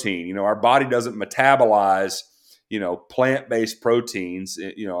fake protein. Our body doesn't metabolize, plant-based proteins.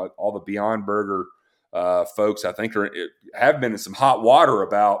 All the Beyond Burger folks, I think, have been in some hot water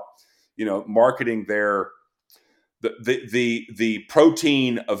about, marketing the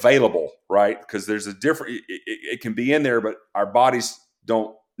protein available, right? Because there's a different, it can be in there, but our bodies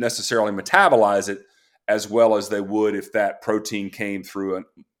don't necessarily metabolize it as well as they would if that protein came through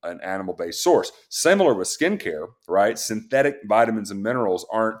an animal-based source. Similar with skincare, right? Synthetic vitamins and minerals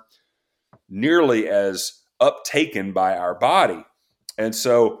aren't nearly as uptaken by our body. And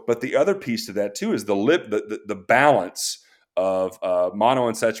so, but the other piece to that too is the balance of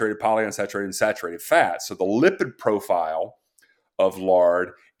monounsaturated, polyunsaturated, and saturated fat. So the lipid profile of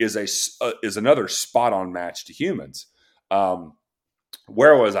lard is another spot-on match to humans.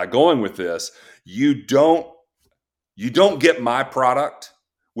 Where was I going with this? You don't get my product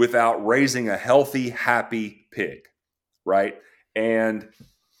without raising a healthy, happy pig, right? And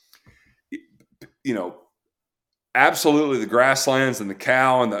absolutely, the grasslands and the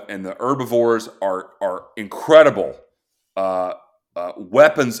cow and the herbivores are incredible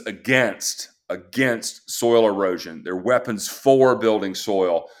weapons against soil erosion. They're weapons for building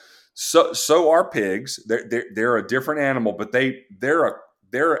soil. So are pigs. They're a different animal, but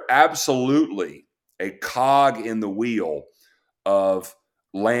they're absolutely a cog in the wheel of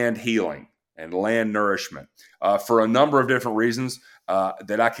land healing and land nourishment for a number of different reasons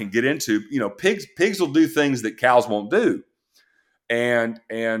that I can get into. Pigs will do things that cows won't do, and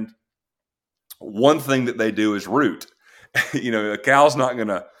one thing that they do is root. A cow's not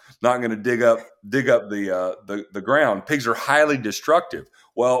gonna dig up the ground. Pigs are highly destructive.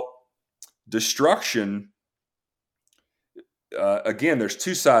 Well, destruction, again, there's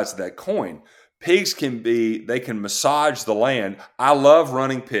two sides to that coin. Pigs can massage the land. I love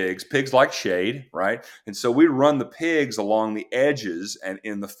running pigs. Pigs like shade, right? And so we run the pigs along the edges and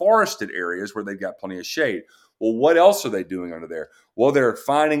in the forested areas where they've got plenty of shade. Well, what else are they doing under there? Well, they're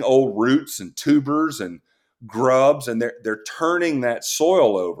finding old roots and tubers and grubs, and they're turning that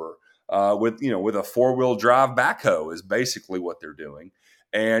soil over with a 4-wheel drive backhoe is basically what they're doing.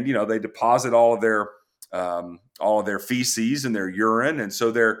 And they deposit all of their feces and their urine, and so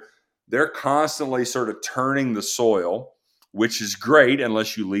they're constantly sort of turning the soil, which is great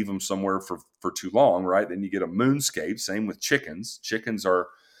unless you leave them somewhere for too long, right? Then you get a moonscape. Same with chickens. Chickens are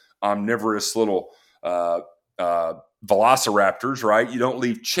omnivorous little velociraptors, right? You don't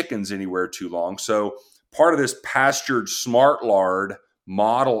leave chickens anywhere too long. So part of this pastured smart lard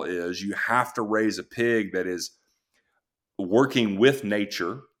model is you have to raise a pig that is working with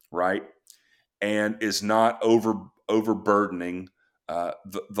nature, right? And is not overburdening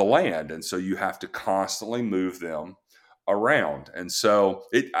the land. And so you have to constantly move them around. And so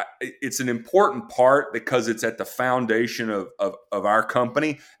it's an important part because it's at the foundation of our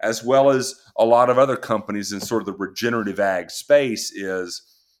company, as well as a lot of other companies in sort of the regenerative ag space is,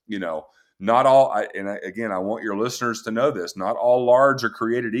 not all, I want your listeners to know this, not all lards are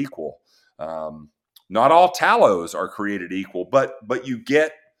created equal. Not all tallows are created equal, but you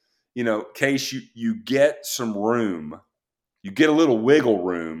get, Case, you get some room, you get a little wiggle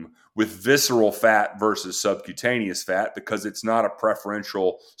room with visceral fat versus subcutaneous fat because it's not a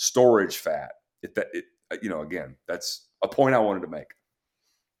preferential storage fat. Again, that's a point I wanted to make.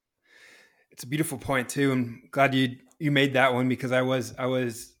 It's a beautiful point too. I'm glad you made that one because I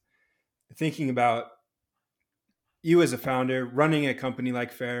was thinking about you as a founder running a company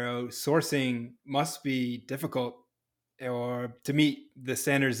like Farrow. Sourcing must be difficult or to meet the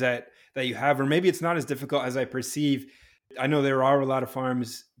standards that you have, or maybe it's not as difficult as I perceive. I know there are a lot of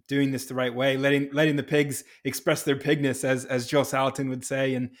farms doing this the right way, letting the pigs express their pigness, as Joel Salatin would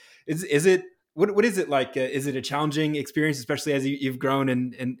say. And is it what is it like? Is it a challenging experience, especially as you've grown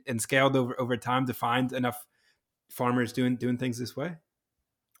and scaled over time to find enough farmers doing things this way?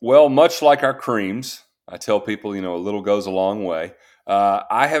 Well, much like our creams, I tell people, a little goes a long way.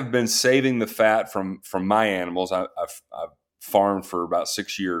 I have been saving the fat from my animals. I've farmed for about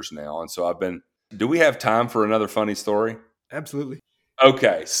 6 years now. And so do we have time for another funny story? Absolutely.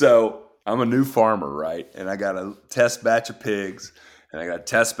 Okay. So I'm a new farmer, right? And I got a test batch of pigs and I got a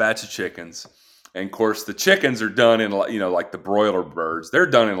test batch of chickens. And of course the chickens are done in, like the broiler birds, they're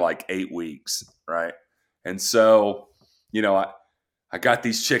done in like 8 weeks. Right. And so, I got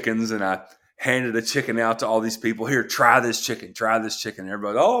these chickens and I handed a chicken out to all these people. Here, try this chicken.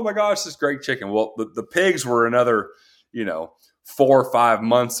 Everybody, oh my gosh, this great chicken. Well, the pigs were another, 4 or 5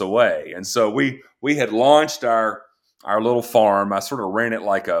 months away. And so we had launched our our little farm. I sort of ran it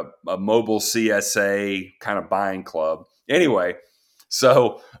like a mobile CSA kind of buying club. Anyway,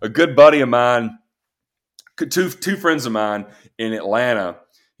 so a good buddy of mine, two friends of mine in Atlanta,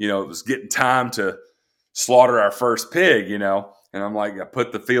 it was getting time to slaughter our first pig, and I'm like, I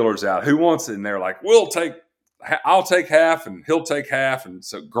put the feelers out. Who wants it? And they're like, I'll take half and he'll take half. And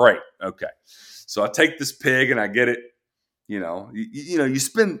so great. Okay. So I take this pig and I get it. You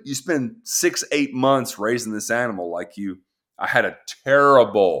spend 6-8 months raising this animal. I had a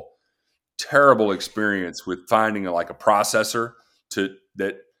terrible experience with finding a processor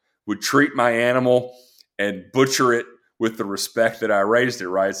that would treat my animal and butcher it with the respect that I raised it.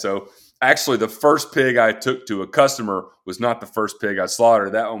 Right. So actually the first pig I took to a customer was not the first pig I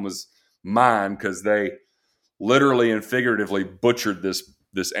slaughtered. That one was mine because they literally and figuratively butchered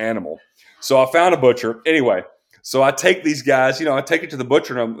this animal. So I found a butcher. Anyway, so I take these guys, I take it to the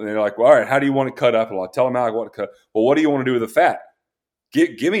butcher and they're like, well, all right, how do you want it cut up? And I tell them how I want it cut. Well, what do you want to do with the fat?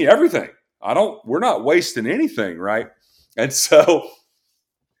 Give me everything. We're not wasting anything, right? And so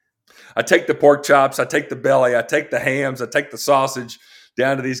I take the pork chops, I take the belly, I take the hams, I take the sausage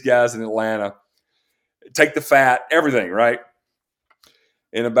down to these guys in Atlanta, take the fat, everything, right?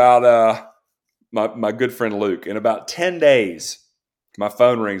 In about my good friend Luke, in about 10 days, my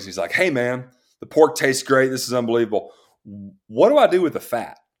phone rings. He's like, hey, man, the pork tastes great. This is unbelievable. What do I do with the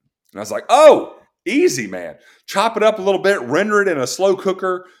fat? And I was like, oh, easy, man. Chop it up a little bit, render it in a slow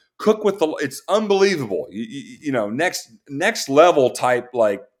cooker, cook with it's unbelievable. Next level type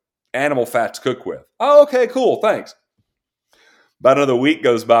animal fat to cook with. Oh, okay, cool. Thanks. About another week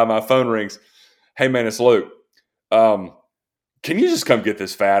goes by, my phone rings. Hey, man, it's Luke. Can you just come get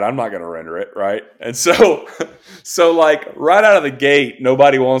this fat? I'm not going to render it, right? And so right out of the gate,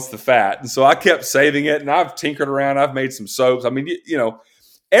 nobody wants the fat. And so I kept saving it, and I've tinkered around. I've made some soaps. I mean,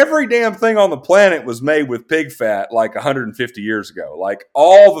 every damn thing on the planet was made with pig fat 150 years ago.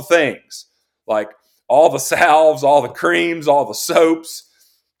 All the things, all the salves, all the creams, all the soaps.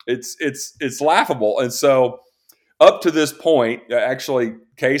 It's laughable. And so up to this point, actually,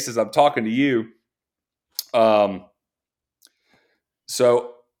 Case, as I'm talking to you,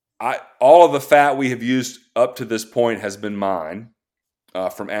 so all of the fat we have used up to this point has been mine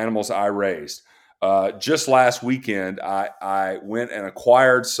from animals I raised. Just last weekend, I went and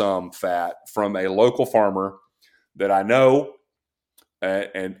acquired some fat from a local farmer that I know,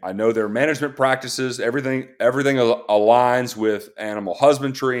 and I know their management practices. Everything aligns with animal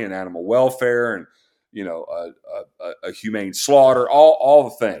husbandry and animal welfare, and a humane slaughter, all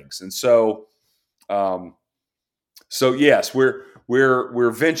the things. And so, yes,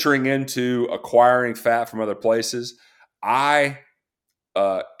 we're venturing into acquiring fat from other places.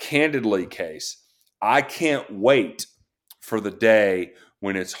 Candidly, Case, I can't wait for the day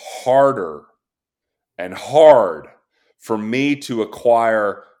when it's harder and hard for me to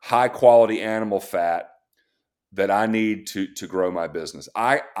acquire high quality animal fat that I need to grow my business.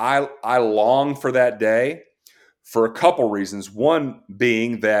 I long for that day for a couple reasons. One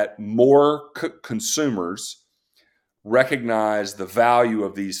being that more consumers recognize the value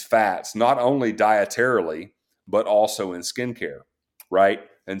of these fats, not only dietarily, but also in skincare, right?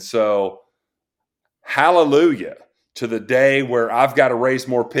 And so, hallelujah to the day where I've got to raise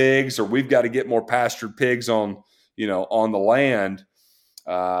more pigs, or we've got to get more pastured pigs on the land.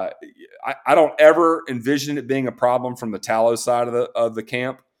 I don't ever envision it being a problem from the tallow side of the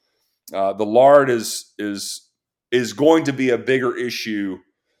camp. The lard is going to be a bigger issue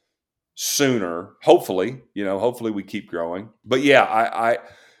sooner. Hopefully we keep growing. But yeah, I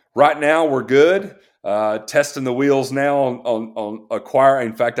right now we're good. Testing the wheels now on acquiring.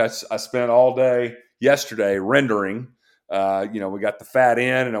 In fact, I spent all day yesterday rendering. We got the fat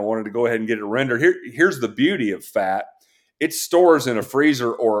in, and I wanted to go ahead and get it rendered. Here's the beauty of fat. It stores in a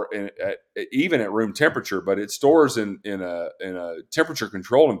freezer or even at room temperature, but it stores in a temperature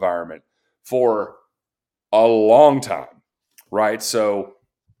controlled environment for a long time, right? So,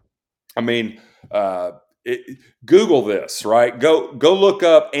 I mean, Google this, right? Go look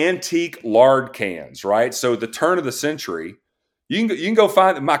up antique lard cans, right? So the turn of the century, you can go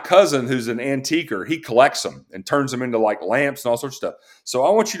find my cousin who's an antiquer. He collects them and turns them into lamps and all sorts of stuff. So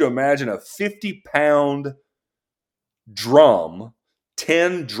I want you to imagine a 50-pound drum,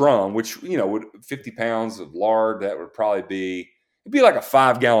 tin drum, which, would 50 pounds of lard, that would probably it'd be like a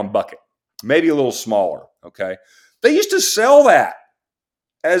 5-gallon bucket, maybe a little smaller. Okay. They used to sell that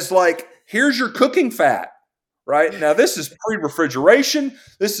as here's your cooking fat, right? Now, this is pre-refrigeration.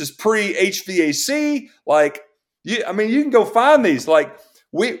 This is pre-HVAC. You can go find these.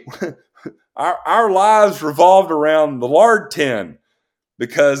 Our lives revolved around the lard tin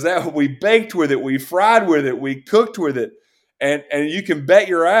because that we baked with it, we fried with it, we cooked with it. And you can bet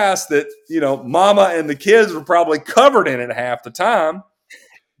your ass that, mama and the kids were probably covered in it half the time.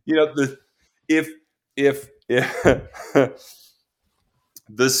 If the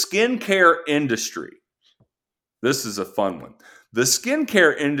skincare industry, this is a fun one. The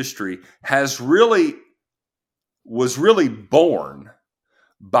skincare industry was really born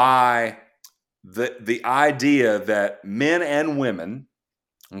by the idea that men and women,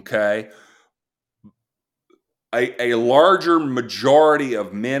 okay, a larger majority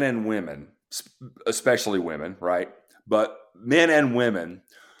of men and women, especially women, right? But men and women,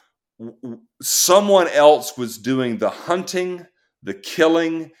 someone else was doing the hunting, the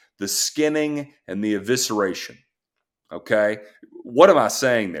killing, the skinning, and the evisceration. Okay. What am I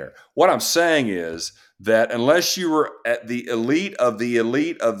saying there? What I'm saying is that unless you were at the elite of the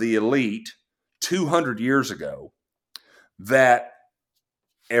elite of the elite 200 years ago, that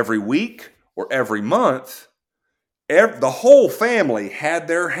every week or every month, the whole family had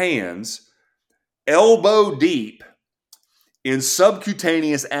their hands elbow deep in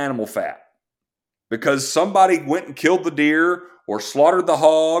subcutaneous animal fat because somebody went and killed the deer or slaughtered the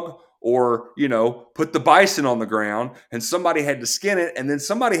hog or, put the bison on the ground, and somebody had to skin it, and then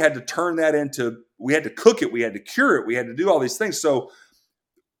somebody had to turn that we had to cook it, we had to cure it, we had to do all these things. So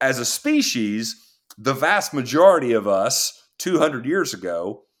as a species, the vast majority of us 200 years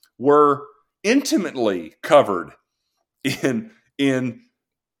ago were intimately covered in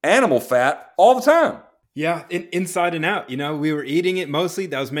animal fat all the time. Yeah, inside and out. We were eating it mostly.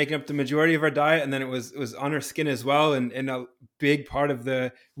 That was making up the majority of our diet, and then it was on our skin as well. And a big part of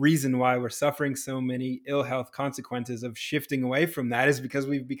the reason why we're suffering so many ill health consequences of shifting away from that is because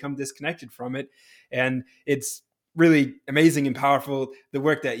we've become disconnected from it. And it's really amazing and powerful, the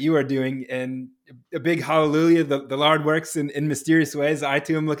work that you are doing. And a big hallelujah. The Lord works in mysterious ways. I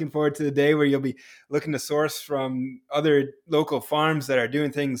too am looking forward to the day where you'll be looking to source from other local farms that are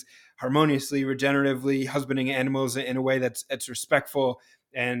doing things harmoniously, regeneratively, husbanding animals in a way that's respectful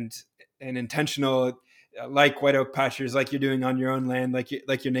and intentional, like white oak pastures, like you're doing on your own land, like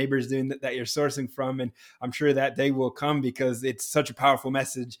your neighbors doing that you're sourcing from. And I'm sure that day will come because it's such a powerful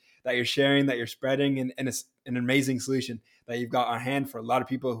message that you're sharing, that you're spreading, and it's an amazing solution that you've got on hand for a lot of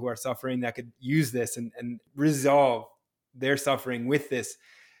people who are suffering that could use this and resolve their suffering with this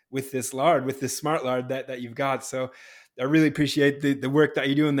lard, with this smart lard that you've got. So I really appreciate the work that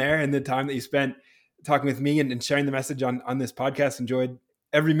you're doing there and the time that you spent talking with me and sharing the message on this podcast. Enjoyed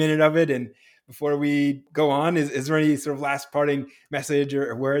every minute of it. And before we go on, is there any sort of last parting message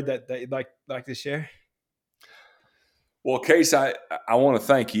or word that you'd like to share? Well, Case, I want to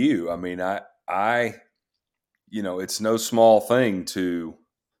thank you. I mean, I it's no small thing to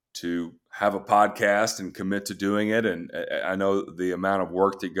have a podcast and commit to doing it. And I know the amount of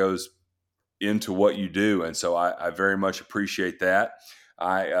work that goes into what you do. And so I very much appreciate that.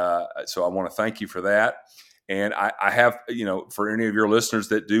 So I want to thank you for that. And I have, for any of your listeners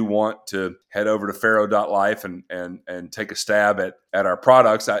that do want to head over to Farrow.life and take a stab at our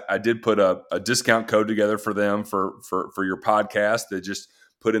products, I did put a discount code together for them for your podcast. They just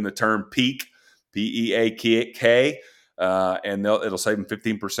put in the term PEAK, PEAK, and it'll save them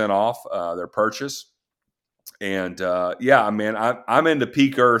 15% off their purchase. And I'm into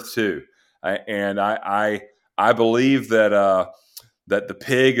peak Earth too. I believe that that the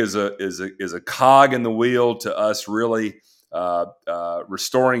pig is a cog in the wheel to us really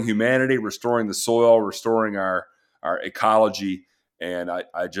restoring humanity, restoring the soil, restoring our ecology. And I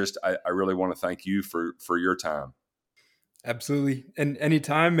really want to thank you for your time. Absolutely, and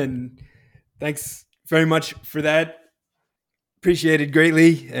anytime. And thanks very much for that. Appreciated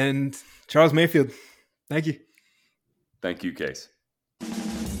greatly. And Charles Mayfield, thank you. Thank you, Case.